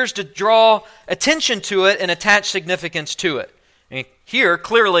appears to draw attention to it and attach significance to it. And here,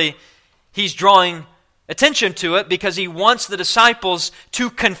 clearly, he's drawing attention to it because he wants the disciples to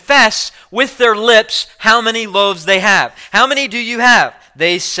confess with their lips how many loaves they have. How many do you have?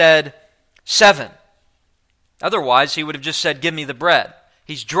 They said 7. Otherwise, he would have just said, give me the bread.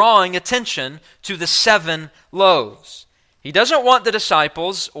 He's drawing attention to the 7 loaves. He doesn't want the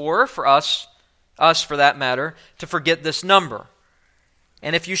disciples, or for us for that matter, to forget this number.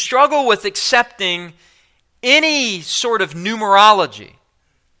 And if you struggle with accepting any sort of numerology,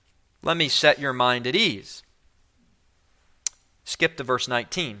 let me set your mind at ease. Skip to verse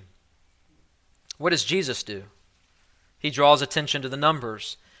 19. What does Jesus do? He draws attention to the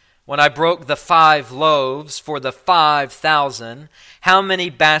numbers. When I broke the 5 loaves for the 5,000, how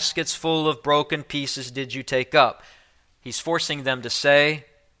many baskets full of broken pieces did you take up? He's forcing them to say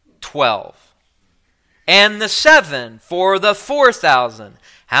 12. And the 7 for the 4,000,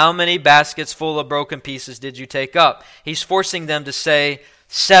 how many baskets full of broken pieces did you take up? He's forcing them to say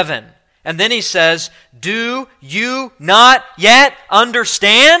 7. And then he says, do you not yet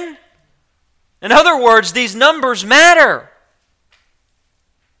understand? In other words, these numbers matter.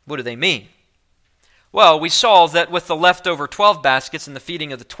 What do they mean? Well, we saw that with the leftover 12 baskets and the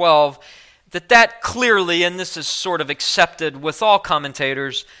feeding of the 12, that clearly, and this is sort of accepted with all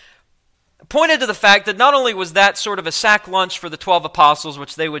commentators, pointed to the fact that not only was that sort of a sack lunch for the 12 apostles,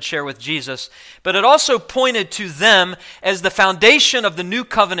 which they would share with Jesus, but it also pointed to them as the foundation of the new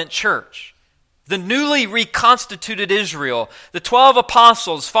covenant church, the newly reconstituted Israel, the 12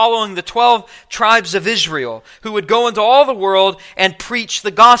 apostles following the 12 tribes of Israel, who would go into all the world and preach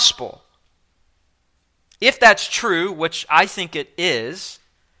the gospel. If that's true, which I think it is,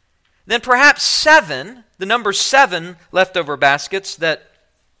 then perhaps 7, the number 7 leftover baskets that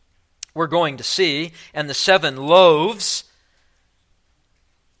we're going to see, and the 7 loaves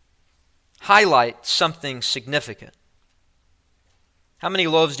highlight something significant. How many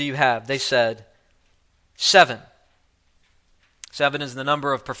loaves do you have? They said 7. 7 is the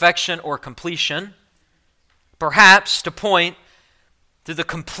number of perfection or completion, perhaps to point to the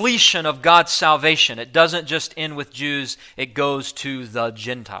completion of God's salvation. It doesn't just end with Jews, it goes to the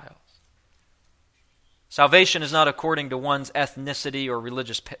Gentiles. Salvation is not according to one's ethnicity or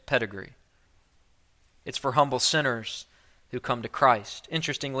religious pedigree. It's for humble sinners who come to Christ.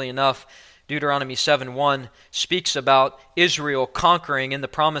 Interestingly enough, Deuteronomy 7:1 speaks about Israel conquering in the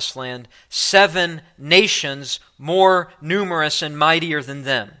Promised Land 7 nations more numerous and mightier than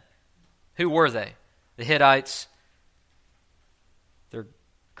them. Who were they? The Hittites, the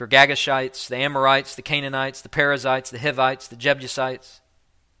Girgashites, the Amorites, the Canaanites, the Perizzites, the Hivites, the Jebusites.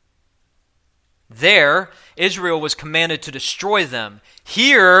 There, Israel was commanded to destroy them.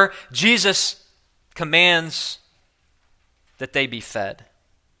 Here, Jesus commands that they be fed.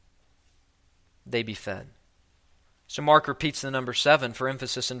 They be fed. So Mark repeats the number 7 for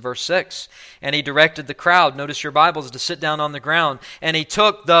emphasis in verse 6. And he directed the crowd, notice your Bibles, to sit down on the ground. And he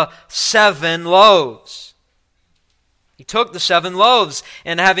took the 7 loaves. He took the 7 loaves,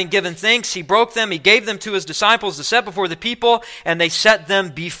 and having given thanks, he broke them. He gave them to his disciples to set before the people, and they set them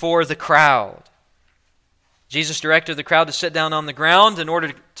before the crowd. Jesus directed the crowd to sit down on the ground in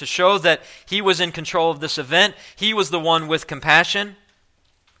order to show that he was in control of this event. He was the one with compassion.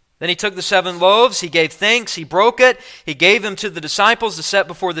 Then he took the 7 loaves, he gave thanks, he broke it, he gave them to the disciples to set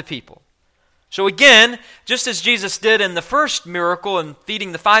before the people. So again, just as Jesus did in the first miracle in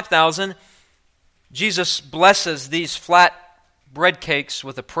feeding the 5,000, Jesus blesses these flat bread cakes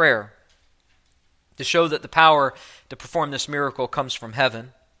with a prayer to show that the power to perform this miracle comes from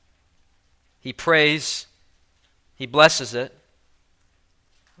heaven. He prays, he blesses it,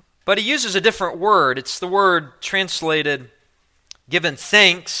 but he uses a different word. It's the word translated given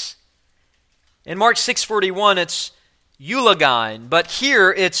thanks. In Mark 6:41, it's eulogine, but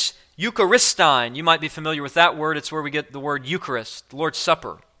here it's eucharistine. You might be familiar with that word. It's where we get the word Eucharist, Lord's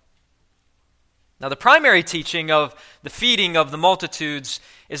Supper. Now, the primary teaching of the feeding of the multitudes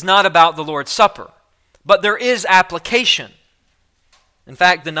is not about the Lord's Supper, but there is application. In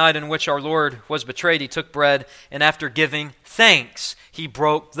fact, the night in which our Lord was betrayed, he took bread, and after giving thanks, he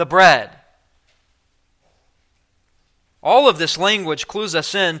broke the bread. All of this language clues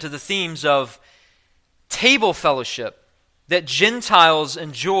us in to the themes of table fellowship that Gentiles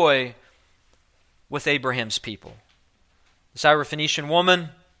enjoy with Abraham's people. The Syrophoenician woman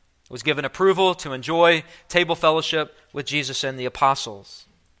was given approval to enjoy table fellowship with Jesus and the apostles.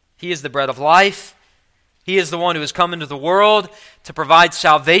 He is the bread of life. He is the one who has come into the world to provide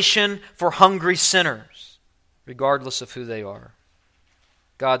salvation for hungry sinners, regardless of who they are.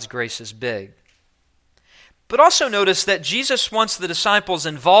 God's grace is big. But also notice that Jesus wants the disciples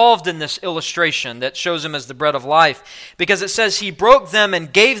involved in this illustration that shows him as the bread of life, because it says he broke them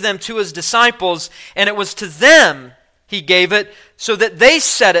and gave them to his disciples, and it was to them he gave it so that they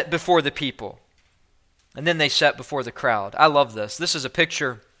set it before the people. And then they set before the crowd. I love this. This is a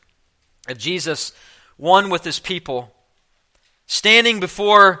picture of Jesus, one with his people, standing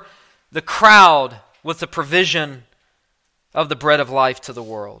before the crowd with the provision of the bread of life to the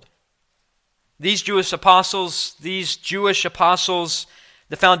world. These Jewish apostles, the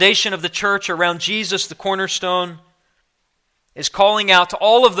foundation of the church around Jesus, the cornerstone, is calling out to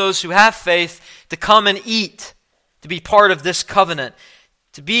all of those who have faith to come and eat, to be part of this covenant,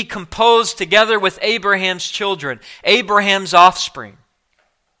 to be composed together with Abraham's children, Abraham's offspring.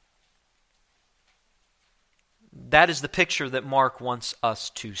 That is the picture that Mark wants us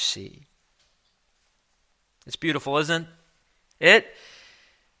to see. It's beautiful, isn't it?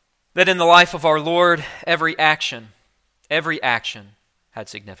 That in the life of our Lord, every action had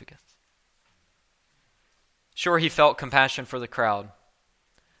significance. Sure, he felt compassion for the crowd,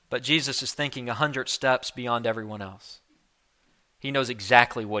 but Jesus is thinking 100 steps beyond everyone else. He knows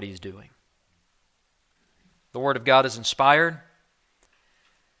exactly what he's doing. The Word of God is inspired.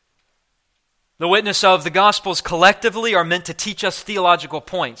 The witness of the Gospels collectively are meant to teach us theological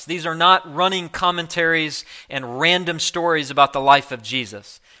points. These are not running commentaries and random stories about the life of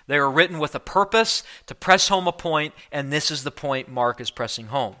Jesus. They are written with a purpose to press home a point, and this is the point Mark is pressing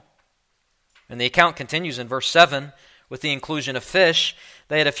home. And the account continues in verse 7 with the inclusion of fish.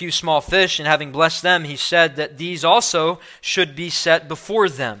 They had a few small fish, and having blessed them, he said that these also should be set before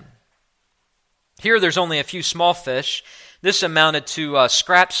them. Here there's only a few small fish. This amounted to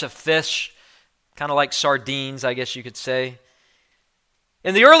scraps of fish, kind of like sardines, I guess you could say.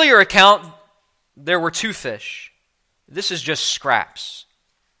 In the earlier account, there were 2 fish. This is just scraps.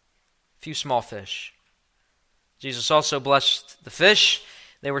 Few small fish. Jesus also blessed the fish.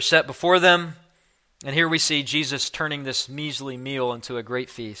 They were set before them. And here we see Jesus turning this measly meal into a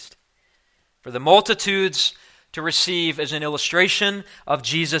great feast for the multitudes to receive as an illustration of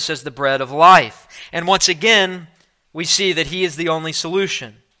Jesus as the bread of life. And once again, we see that he is the only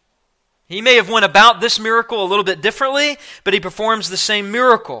solution. He may have went about this miracle a little bit differently, but he performs the same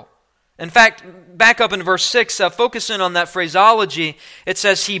miracle. In fact, back up in verse 6, focusing on that phraseology, it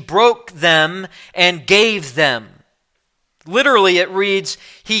says he broke them and gave them. Literally it reads,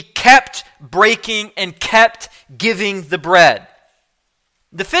 he kept breaking and kept giving the bread.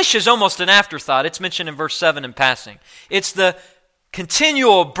 The fish is almost an afterthought. It's mentioned in verse 7 in passing. It's the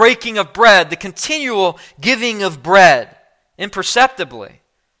continual breaking of bread, the continual giving of bread, imperceptibly.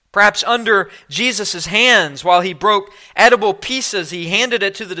 Perhaps under Jesus' hands, while he broke edible pieces, he handed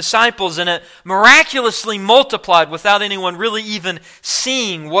it to the disciples and it miraculously multiplied without anyone really even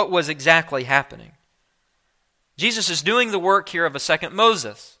seeing what was exactly happening. Jesus is doing the work here of a second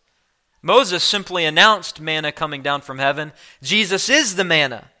Moses. Moses simply announced manna coming down from heaven. Jesus is the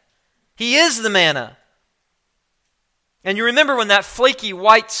manna. He is the manna. And you remember when that flaky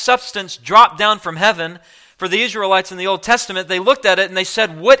white substance dropped down from heaven, for the Israelites in the Old Testament, they looked at it and they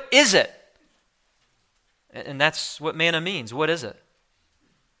said, "What is it?" And that's what manna means. What is it?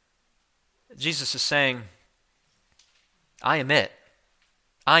 Jesus is saying, I am it.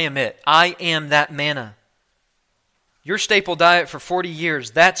 I am it. I am that manna. Your staple diet for 40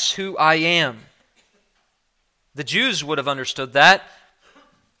 years, that's who I am. The Jews would have understood that,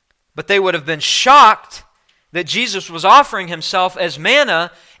 but they would have been shocked that Jesus was offering himself as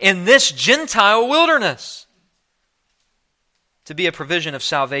manna in this Gentile wilderness to be a provision of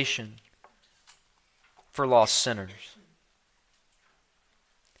salvation for lost sinners.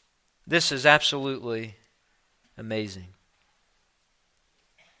 This is absolutely amazing.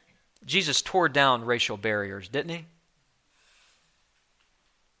 Jesus tore down racial barriers, didn't he?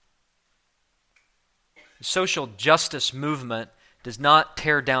 The social justice movement does not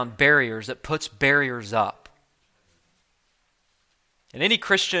tear down barriers, it puts barriers up. And any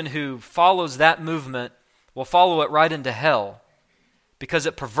Christian who follows that movement will follow it right into hell because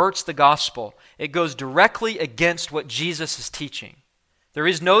it perverts the gospel. It goes directly against what Jesus is teaching. There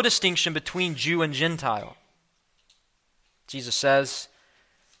is no distinction between Jew and Gentile. Jesus says,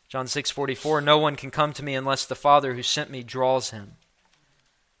 John 6:44, "No one can come to me unless the Father who sent me draws him."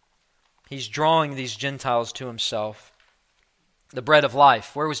 He's drawing these Gentiles to himself. The bread of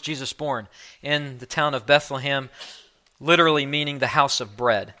life. Where was Jesus born? In the town of Bethlehem, literally meaning the house of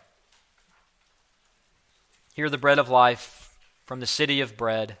bread. Here the bread of life from the city of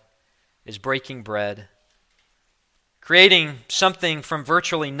bread is breaking bread, creating something from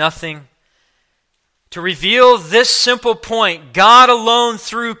virtually nothing to reveal this simple point: God alone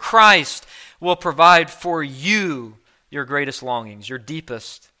through Christ will provide for you your greatest longings, your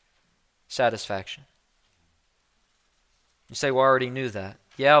deepest satisfaction. You say, well, I already knew that.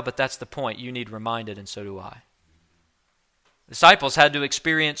 Yeah, but that's the point. You need reminded, and so do I. The disciples had to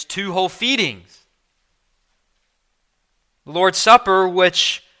experience 2 whole feedings. The Lord's Supper,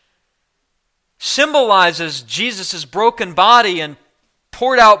 which symbolizes Jesus' broken body and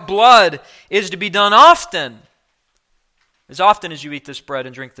poured out blood, is to be done often. As often as you eat this bread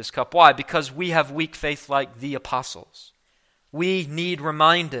and drink this cup. Why? Because we have weak faith like the apostles. We need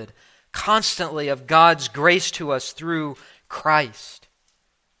reminded constantly of God's grace to us through Christ.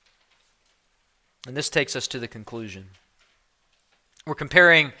 And this takes us to the conclusion. We're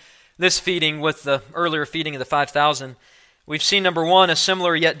comparing this feeding with the earlier feeding of the 5,000. We've seen, number 1, a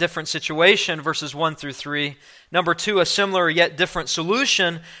similar yet different situation, verses 1 through 3. Number 2, a similar yet different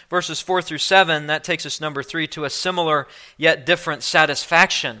solution, verses 4 through 7. That takes us, number 3, to a similar yet different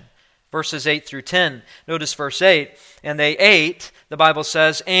satisfaction, verses 8 through 10. Notice verse 8. And they ate, the Bible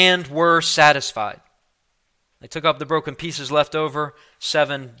says, and were satisfied. They took up the broken pieces left over,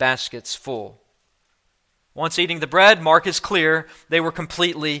 7 baskets full. Once eating the bread, Mark is clear, they were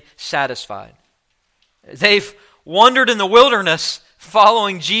completely satisfied. They've wandered in the wilderness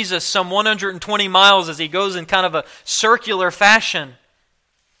following Jesus some 120 miles as he goes in kind of a circular fashion.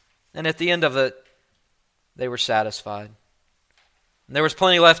 And at the end of it, they were satisfied. And there was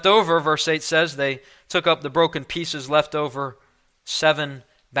plenty left over. Verse 8 says they took up the broken pieces left over, 7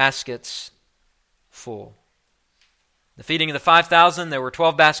 baskets full. The feeding of the 5,000, there were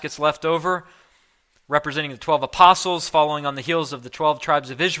 12 baskets left over, representing the 12 apostles following on the heels of the 12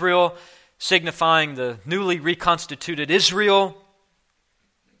 tribes of Israel, signifying the newly reconstituted Israel.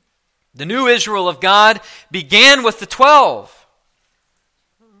 The new Israel of God began with the 12.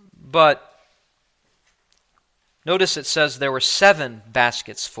 But notice it says there were 7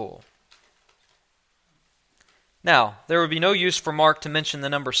 baskets full. Now, there would be no use for Mark to mention the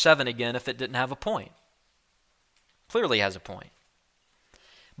number 7 again if it didn't have a point. Clearly has a point.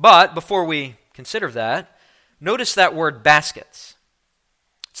 But before we consider that, notice that word baskets.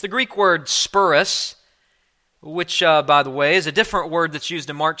 It's the Greek word spurus, which, by the way, is a different word that's used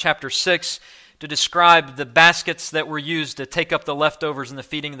in Mark chapter 6 to describe the baskets that were used to take up the leftovers in the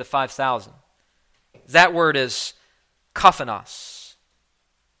feeding of the 5,000. That word is kophanos.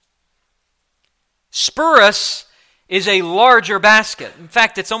 Spurus is a larger basket. In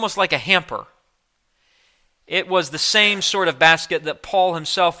fact, it's almost like a hamper. It was the same sort of basket that Paul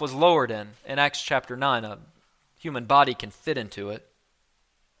himself was lowered in Acts chapter 9. A human body can fit into it.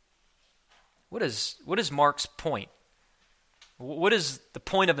 What is Mark's point? What is the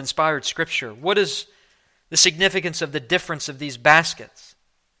point of inspired Scripture? What is the significance of the difference of these baskets?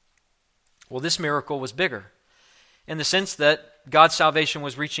 Well, this miracle was bigger in the sense that God's salvation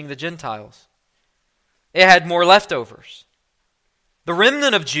was reaching the Gentiles. It had more leftovers. The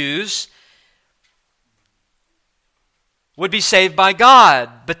remnant of Jews would be saved by God,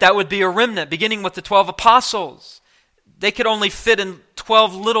 but that would be a remnant, beginning with the 12 apostles. They could only fit in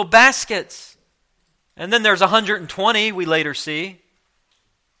 12 little baskets. And then there's 120, we later see.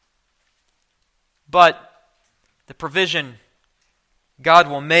 But the provision God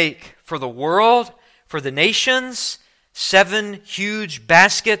will make for the world, for the nations, 7 huge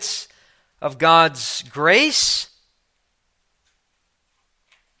baskets of God's grace.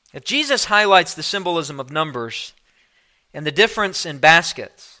 If Jesus highlights the symbolism of numbers and the difference in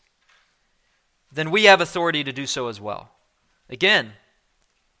baskets, then we have authority to do so as well. Again,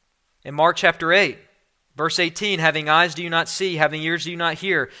 in Mark chapter 8, verse 18, having eyes do you not see, having ears do you not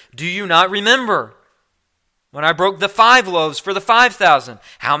hear, do you not remember? When I broke the 5 loaves for the 5,000,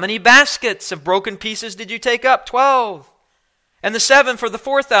 how many baskets of broken pieces did you take up? 12. And the 7 for the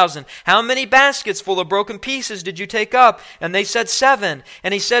 4,000, how many baskets full of broken pieces did you take up? And they said 7.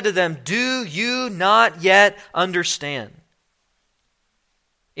 And he said to them, do you not yet understand?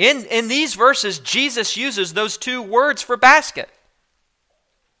 In these verses, Jesus uses those 2 words for basket.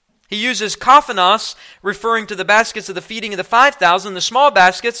 He uses kophanos, referring to the baskets of the feeding of the 5,000, the small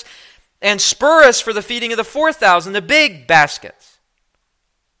baskets, and spurus for the feeding of the 4,000, the big baskets.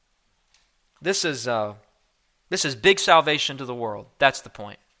 This is big salvation to the world. That's the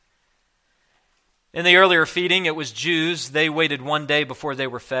point. In the earlier feeding, it was Jews. They waited 1 day before they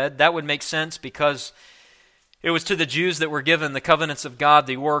were fed. That would make sense because it was to the Jews that were given the covenants of God,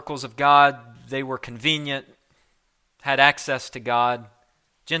 the oracles of God. They were convenient, had access to God.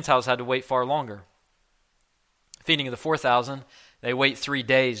 Gentiles had to wait far longer. Feeding of the 4,000, they wait 3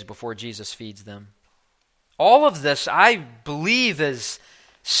 days before Jesus feeds them. All of this, I believe, is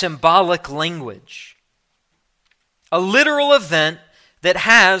symbolic language. a literal event that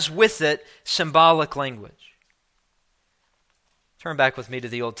has with it symbolic language. Turn back with me to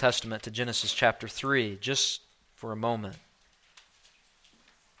the Old Testament, to Genesis chapter 3, just for a moment.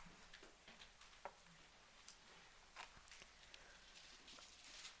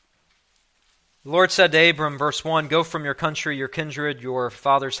 The Lord said to Abram, verse 1, "Go from your country, your kindred, your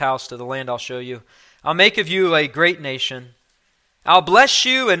father's house to the land I'll show you. I'll make of you a great nation. I'll bless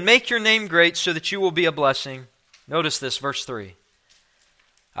you and make your name great so that you will be a blessing." Notice this, verse 3.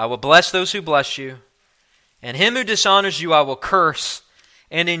 "I will bless those who bless you, and him who dishonors you I will curse,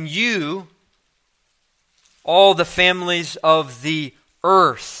 and in you all the families of the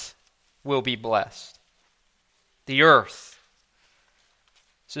earth will be blessed." The earth.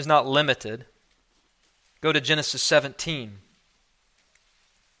 This is not limited. Go to Genesis 17,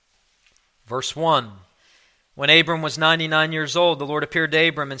 verse 1. "When Abram was 99 years old, the Lord appeared to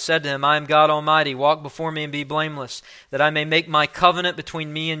Abram and said to him, I am God Almighty. Walk before me and be blameless, that I may make my covenant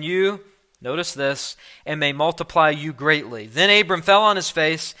between me and you," notice this, "and may multiply you greatly. Then Abram fell on his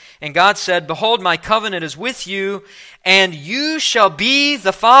face, and God said, Behold, my covenant is with you, and you shall be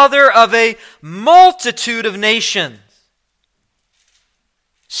the father of a multitude of nations."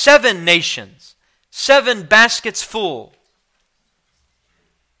 7 nations. 7 baskets full.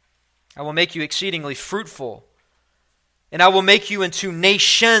 "I will make you exceedingly fruitful, and I will make you into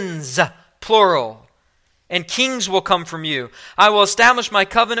nations," plural, "and kings will come from you. I will establish my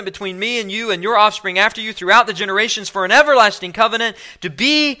covenant between me and you and your offspring after you throughout the generations for an everlasting covenant, to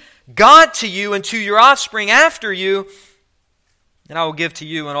be God to you and to your offspring after you. And I will give to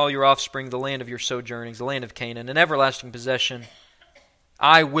you and all your offspring the land of your sojournings, the land of Canaan, an everlasting possession.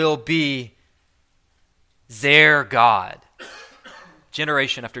 I will be their God."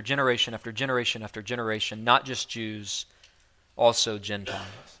 Generation after generation after generation after generation, not just Jews, also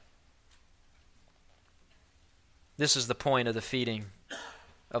Gentiles. This is the point of the feeding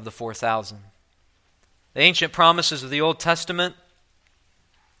of the 4,000. The ancient promises of the Old Testament,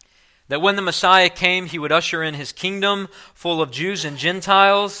 that when the Messiah came, he would usher in his kingdom full of Jews and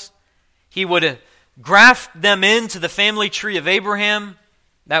Gentiles. He would graft them into the family tree of Abraham.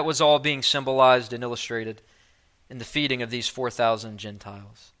 That was all being symbolized and illustrated in the feeding of these 4,000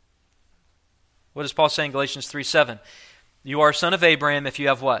 Gentiles. What does Paul say in Galatians 3:7? You are a son of Abraham if you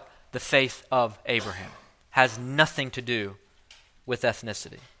have what? The faith of Abraham. Has nothing to do with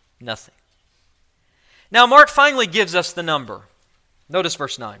ethnicity. Nothing. Now Mark finally gives us the number. Notice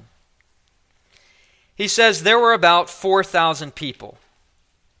verse 9. He says there were about 4,000 people.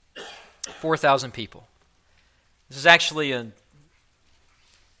 4,000 people. This is actually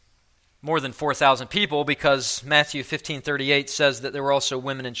more than 4,000 people, because Matthew 15:38 says that there were also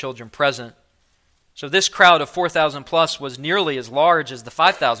women and children present. So this crowd of 4,000 plus was nearly as large as the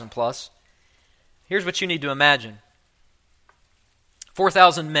 5,000 plus. Here's what you need to imagine.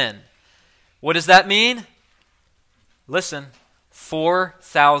 4,000 men. What does that mean? Listen,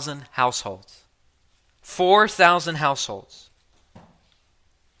 4,000 households. 4,000 households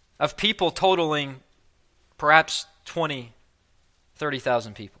of people totaling perhaps 20,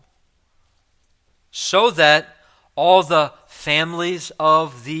 30,000 people. So that all the families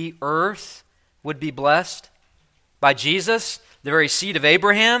of the earth would be blessed by Jesus, the very seed of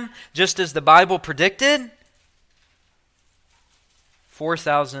Abraham, just as the Bible predicted.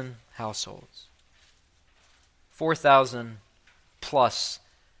 4,000 households. 4,000 plus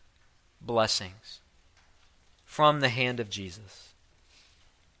blessings from the hand of Jesus.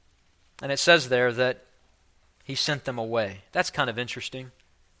 And it says there that he sent them away. That's kind of interesting.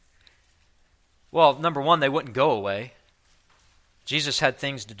 Well, number one, they wouldn't go away. Jesus had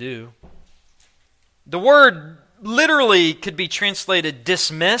things to do. The word literally could be translated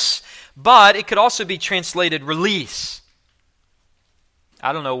dismiss, but it could also be translated release.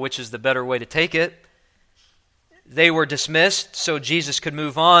 I don't know which is the better way to take it. They were dismissed so Jesus could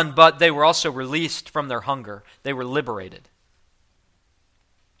move on, but they were also released from their hunger. They were liberated.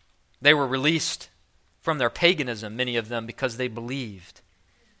 They were released from their paganism, many of them, because they believed.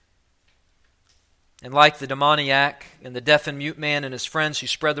 And like the demoniac and the deaf and mute man and his friends who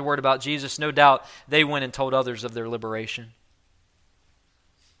spread the word about Jesus, no doubt they went and told others of their liberation.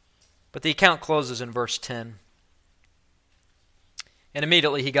 But the account closes in verse 10. And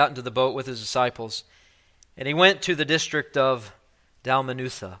immediately he got into the boat with his disciples, and he went to the district of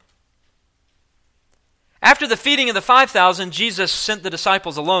Dalmanutha. After the feeding of the 5,000, Jesus sent the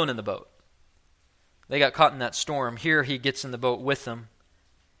disciples alone in the boat. They got caught in that storm. Here he gets in the boat with them.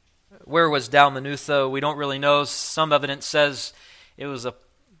 Where was Dalmanutha? We don't really know. Some evidence says it was a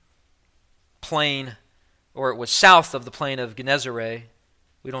plain, or it was south of the plain of Gennesaret.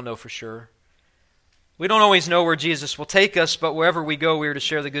 We don't know for sure. We don't always know where Jesus will take us, but wherever we go, we are to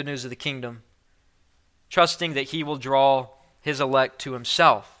share the good news of the kingdom, trusting that He will draw His elect to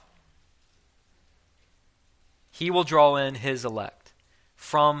Himself. He will draw in His elect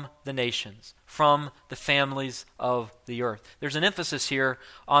from the nations, from the families of the earth. There's an emphasis here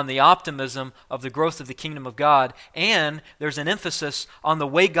on the optimism of the growth of the kingdom of God, and there's an emphasis on the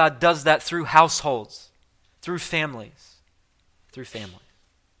way God does that through households, through families, through families.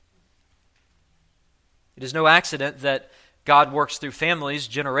 It is no accident that God works through families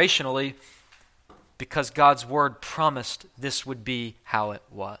generationally, because God's word promised this would be how it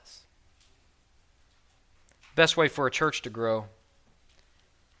was. Best way for a church to grow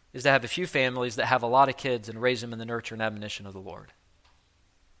is to have a few families that have a lot of kids and raise them in the nurture and admonition of the Lord.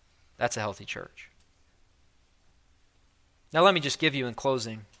 That's a healthy church. Now let me just give you in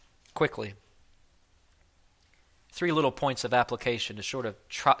closing, quickly, 3 little points of application to sort of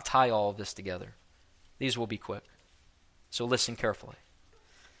tie all of this together. These will be quick, so listen carefully.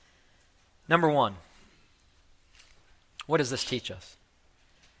 Number 1, what does this teach us?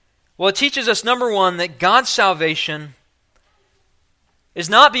 Well, it teaches us, number 1, that God's salvation is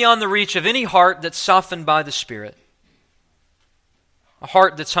not beyond the reach of any heart that's softened by the Spirit. A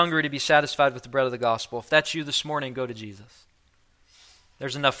heart that's hungry to be satisfied with the bread of the gospel. If that's you this morning, go to Jesus.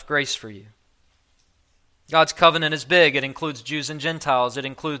 There's enough grace for you. God's covenant is big. It includes Jews and Gentiles. It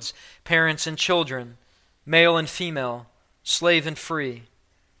includes parents and children, male and female, slave and free.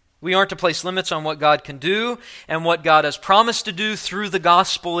 We aren't to place limits on what God can do and what God has promised to do through the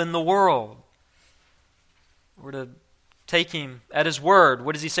gospel in the world. We're to take Him at His word.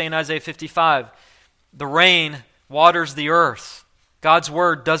 What does He say in Isaiah 55? The rain waters the earth. God's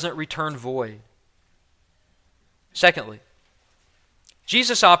word doesn't return void. Secondly,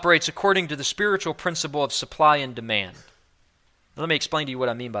 Jesus operates according to the spiritual principle of supply and demand. Let me explain to you what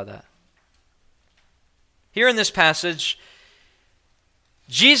I mean by that. Here in this passage,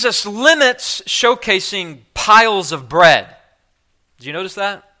 Jesus limits showcasing piles of bread. Did you notice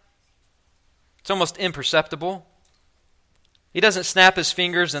that? It's almost imperceptible. He doesn't snap His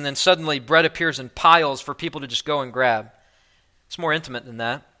fingers and then suddenly bread appears in piles for people to just go and grab. It's more intimate than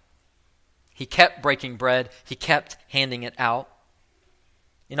that. He kept breaking bread. He kept handing it out.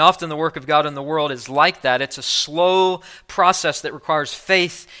 And often the work of God in the world is like that. It's a slow process that requires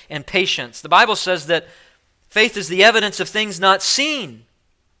faith and patience. The Bible says that faith is the evidence of things not seen.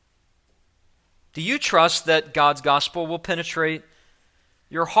 Do you trust that God's gospel will penetrate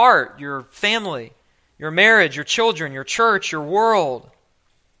your heart, your family, your marriage, your children, your church, your world?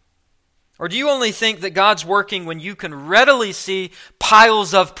 Or do you only think that God's working when you can readily see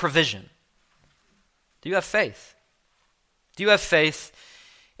piles of provision? Do you have faith? Do you have faith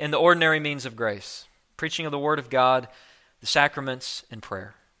in the ordinary means of grace? Preaching of the Word of God, the sacraments, and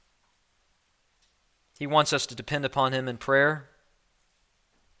prayer. He wants us to depend upon Him in prayer.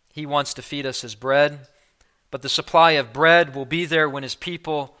 He wants to feed us His bread. But the supply of bread will be there when His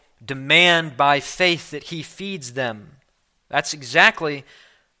people demand by faith that He feeds them. That's exactly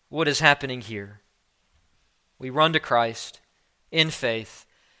what is happening here. We run to Christ in faith.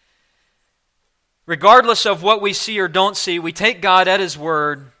 Regardless of what we see or don't see, we take God at His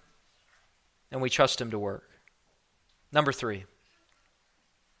word and we trust Him to work. Number 3.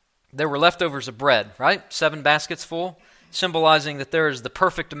 There were leftovers of bread, right? 7 baskets full, symbolizing that there is the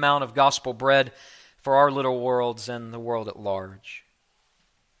perfect amount of gospel bread for our little worlds and the world at large.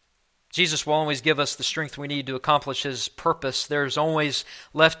 Jesus will always give us the strength we need to accomplish His purpose. There's always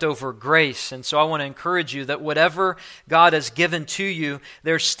leftover grace. And so I want to encourage you that whatever God has given to you,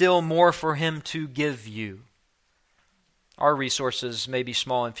 there's still more for Him to give you. Our resources may be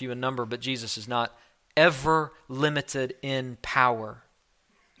small and few in number, but Jesus is not ever limited in power.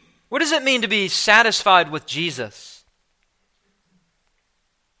 What does it mean to be satisfied with Jesus?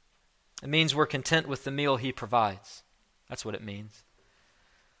 It means we're content with the meal He provides. That's what it means.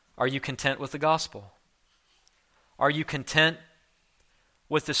 Are you content with the gospel? Are you content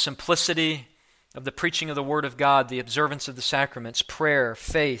with the simplicity of the preaching of the Word of God, the observance of the sacraments, prayer,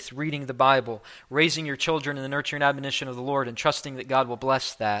 faith, reading the Bible, raising your children in the nurture and admonition of the Lord, and trusting that God will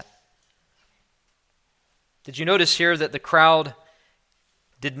bless that? Did you notice here that the crowd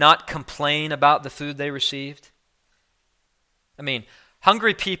did not complain about the food they received? I mean,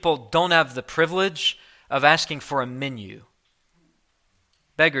 hungry people don't have the privilege of asking for a menu.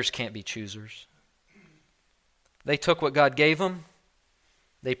 Beggars can't be choosers. They took what God gave them.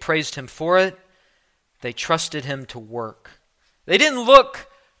 They praised Him for it. They trusted Him to work. They didn't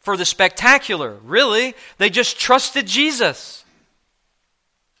look for the spectacular, really. They just trusted Jesus.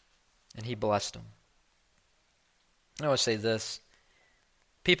 And He blessed them. I want to say this.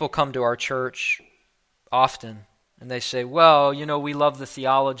 People come to our church often, and they say, well, we love the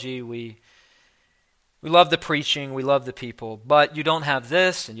theology, we love the preaching, we love the people, but you don't have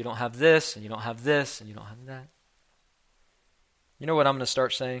this, and you don't have this, and you don't have this, and you don't have that. You know what I'm going to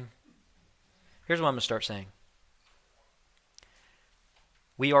start saying? Here's what I'm going to start saying.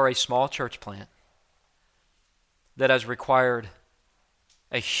 We are a small church plant that has required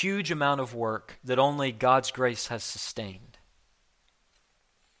a huge amount of work that only God's grace has sustained.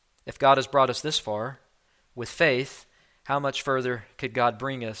 If God has brought us this far with faith, how much further could God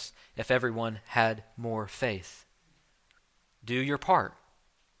bring us if everyone had more faith? Do your part.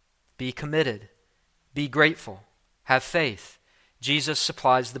 Be committed. Be grateful. Have faith. Jesus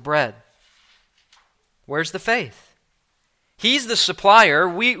supplies the bread. Where's the faith? He's the supplier.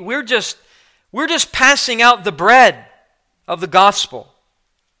 We're just passing out the bread of the gospel.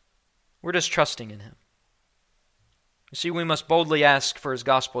 We're just trusting in Him. You see, we must boldly ask for His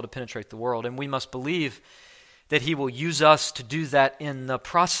gospel to penetrate the world, and we must believe that He will use us to do that in the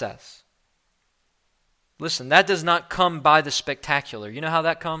process. Listen, that does not come by the spectacular. You know how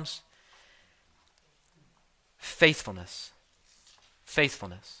that comes? Faithfulness.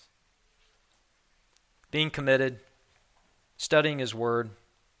 Faithfulness. Being committed, studying His Word,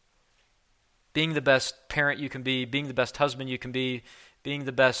 being the best parent you can be, being the best husband you can be, being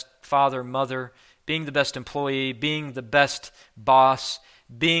the best father, mother, being the best employee, being the best boss,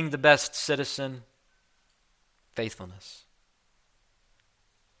 being the best citizen. Faithfulness.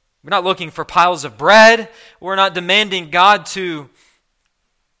 We're not looking for piles of bread. We're not demanding God to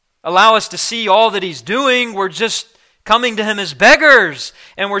allow us to see all that He's doing. We're just coming to Him as beggars.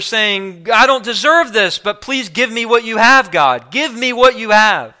 And we're saying, I don't deserve this, but please give me what you have, God. Give me what you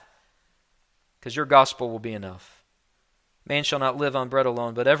have. Because your gospel will be enough. Man shall not live on bread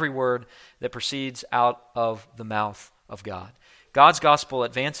alone, but every word that proceeds out of the mouth of God. God's gospel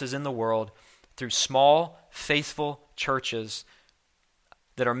advances in the world through small, faithful churches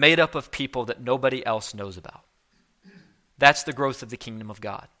that are made up of people that nobody else knows about. That's the growth of the kingdom of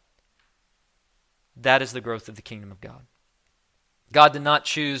God. That is the growth of the kingdom of God. God did not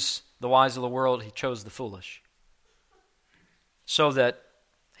choose the wise of the world. He chose the foolish so that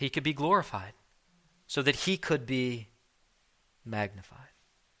He could be glorified, so that He could be magnified.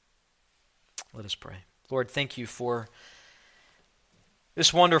 Let us pray. Lord, thank you for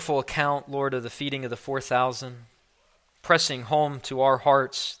this wonderful account, Lord, of the feeding of the 4,000, pressing home to our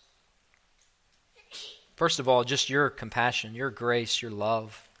hearts, first of all, just your compassion, your grace, your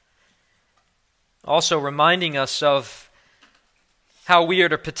love. Also reminding us of how we are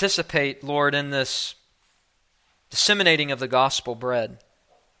to participate, Lord, in this disseminating of the gospel bread.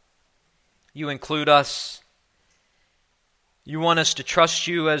 You include us. You want us to trust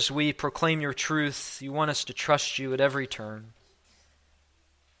you as we proclaim your truth. You want us to trust you at every turn.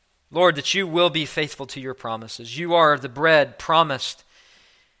 Lord, that you will be faithful to your promises. You are the bread promised.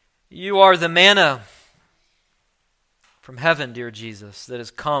 You are the manna from heaven, dear Jesus, that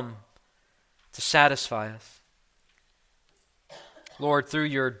has come to satisfy us. Lord, through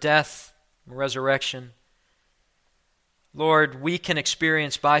your death and resurrection, Lord, we can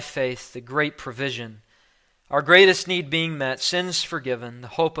experience by faith the great provision, our greatest need being met, sins forgiven, the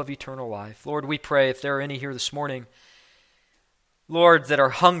hope of eternal life. Lord, we pray if there are any here this morning, Lord, that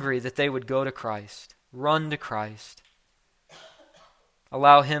are hungry, that they would go to Christ, run to Christ,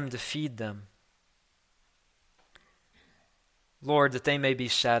 allow Him to feed them. Lord, that they may be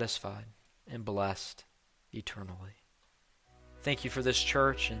satisfied and blessed eternally. Thank you for this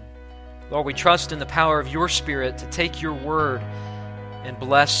church, and Lord, we trust in the power of your Spirit to take your word and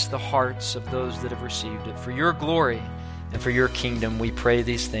bless the hearts of those that have received it. For your glory and for your kingdom, we pray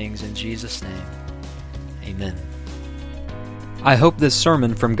these things in Jesus' name. Amen. I hope this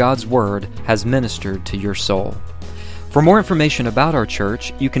sermon from God's Word has ministered to your soul. For more information about our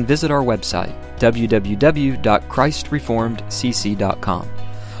church, you can visit our website, www.christreformedcc.com.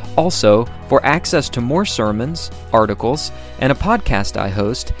 Also, for access to more sermons, articles, and a podcast I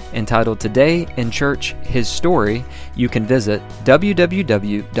host entitled Today in Church, His Story, you can visit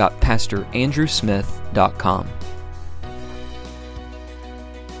www.pastorandrewsmith.com.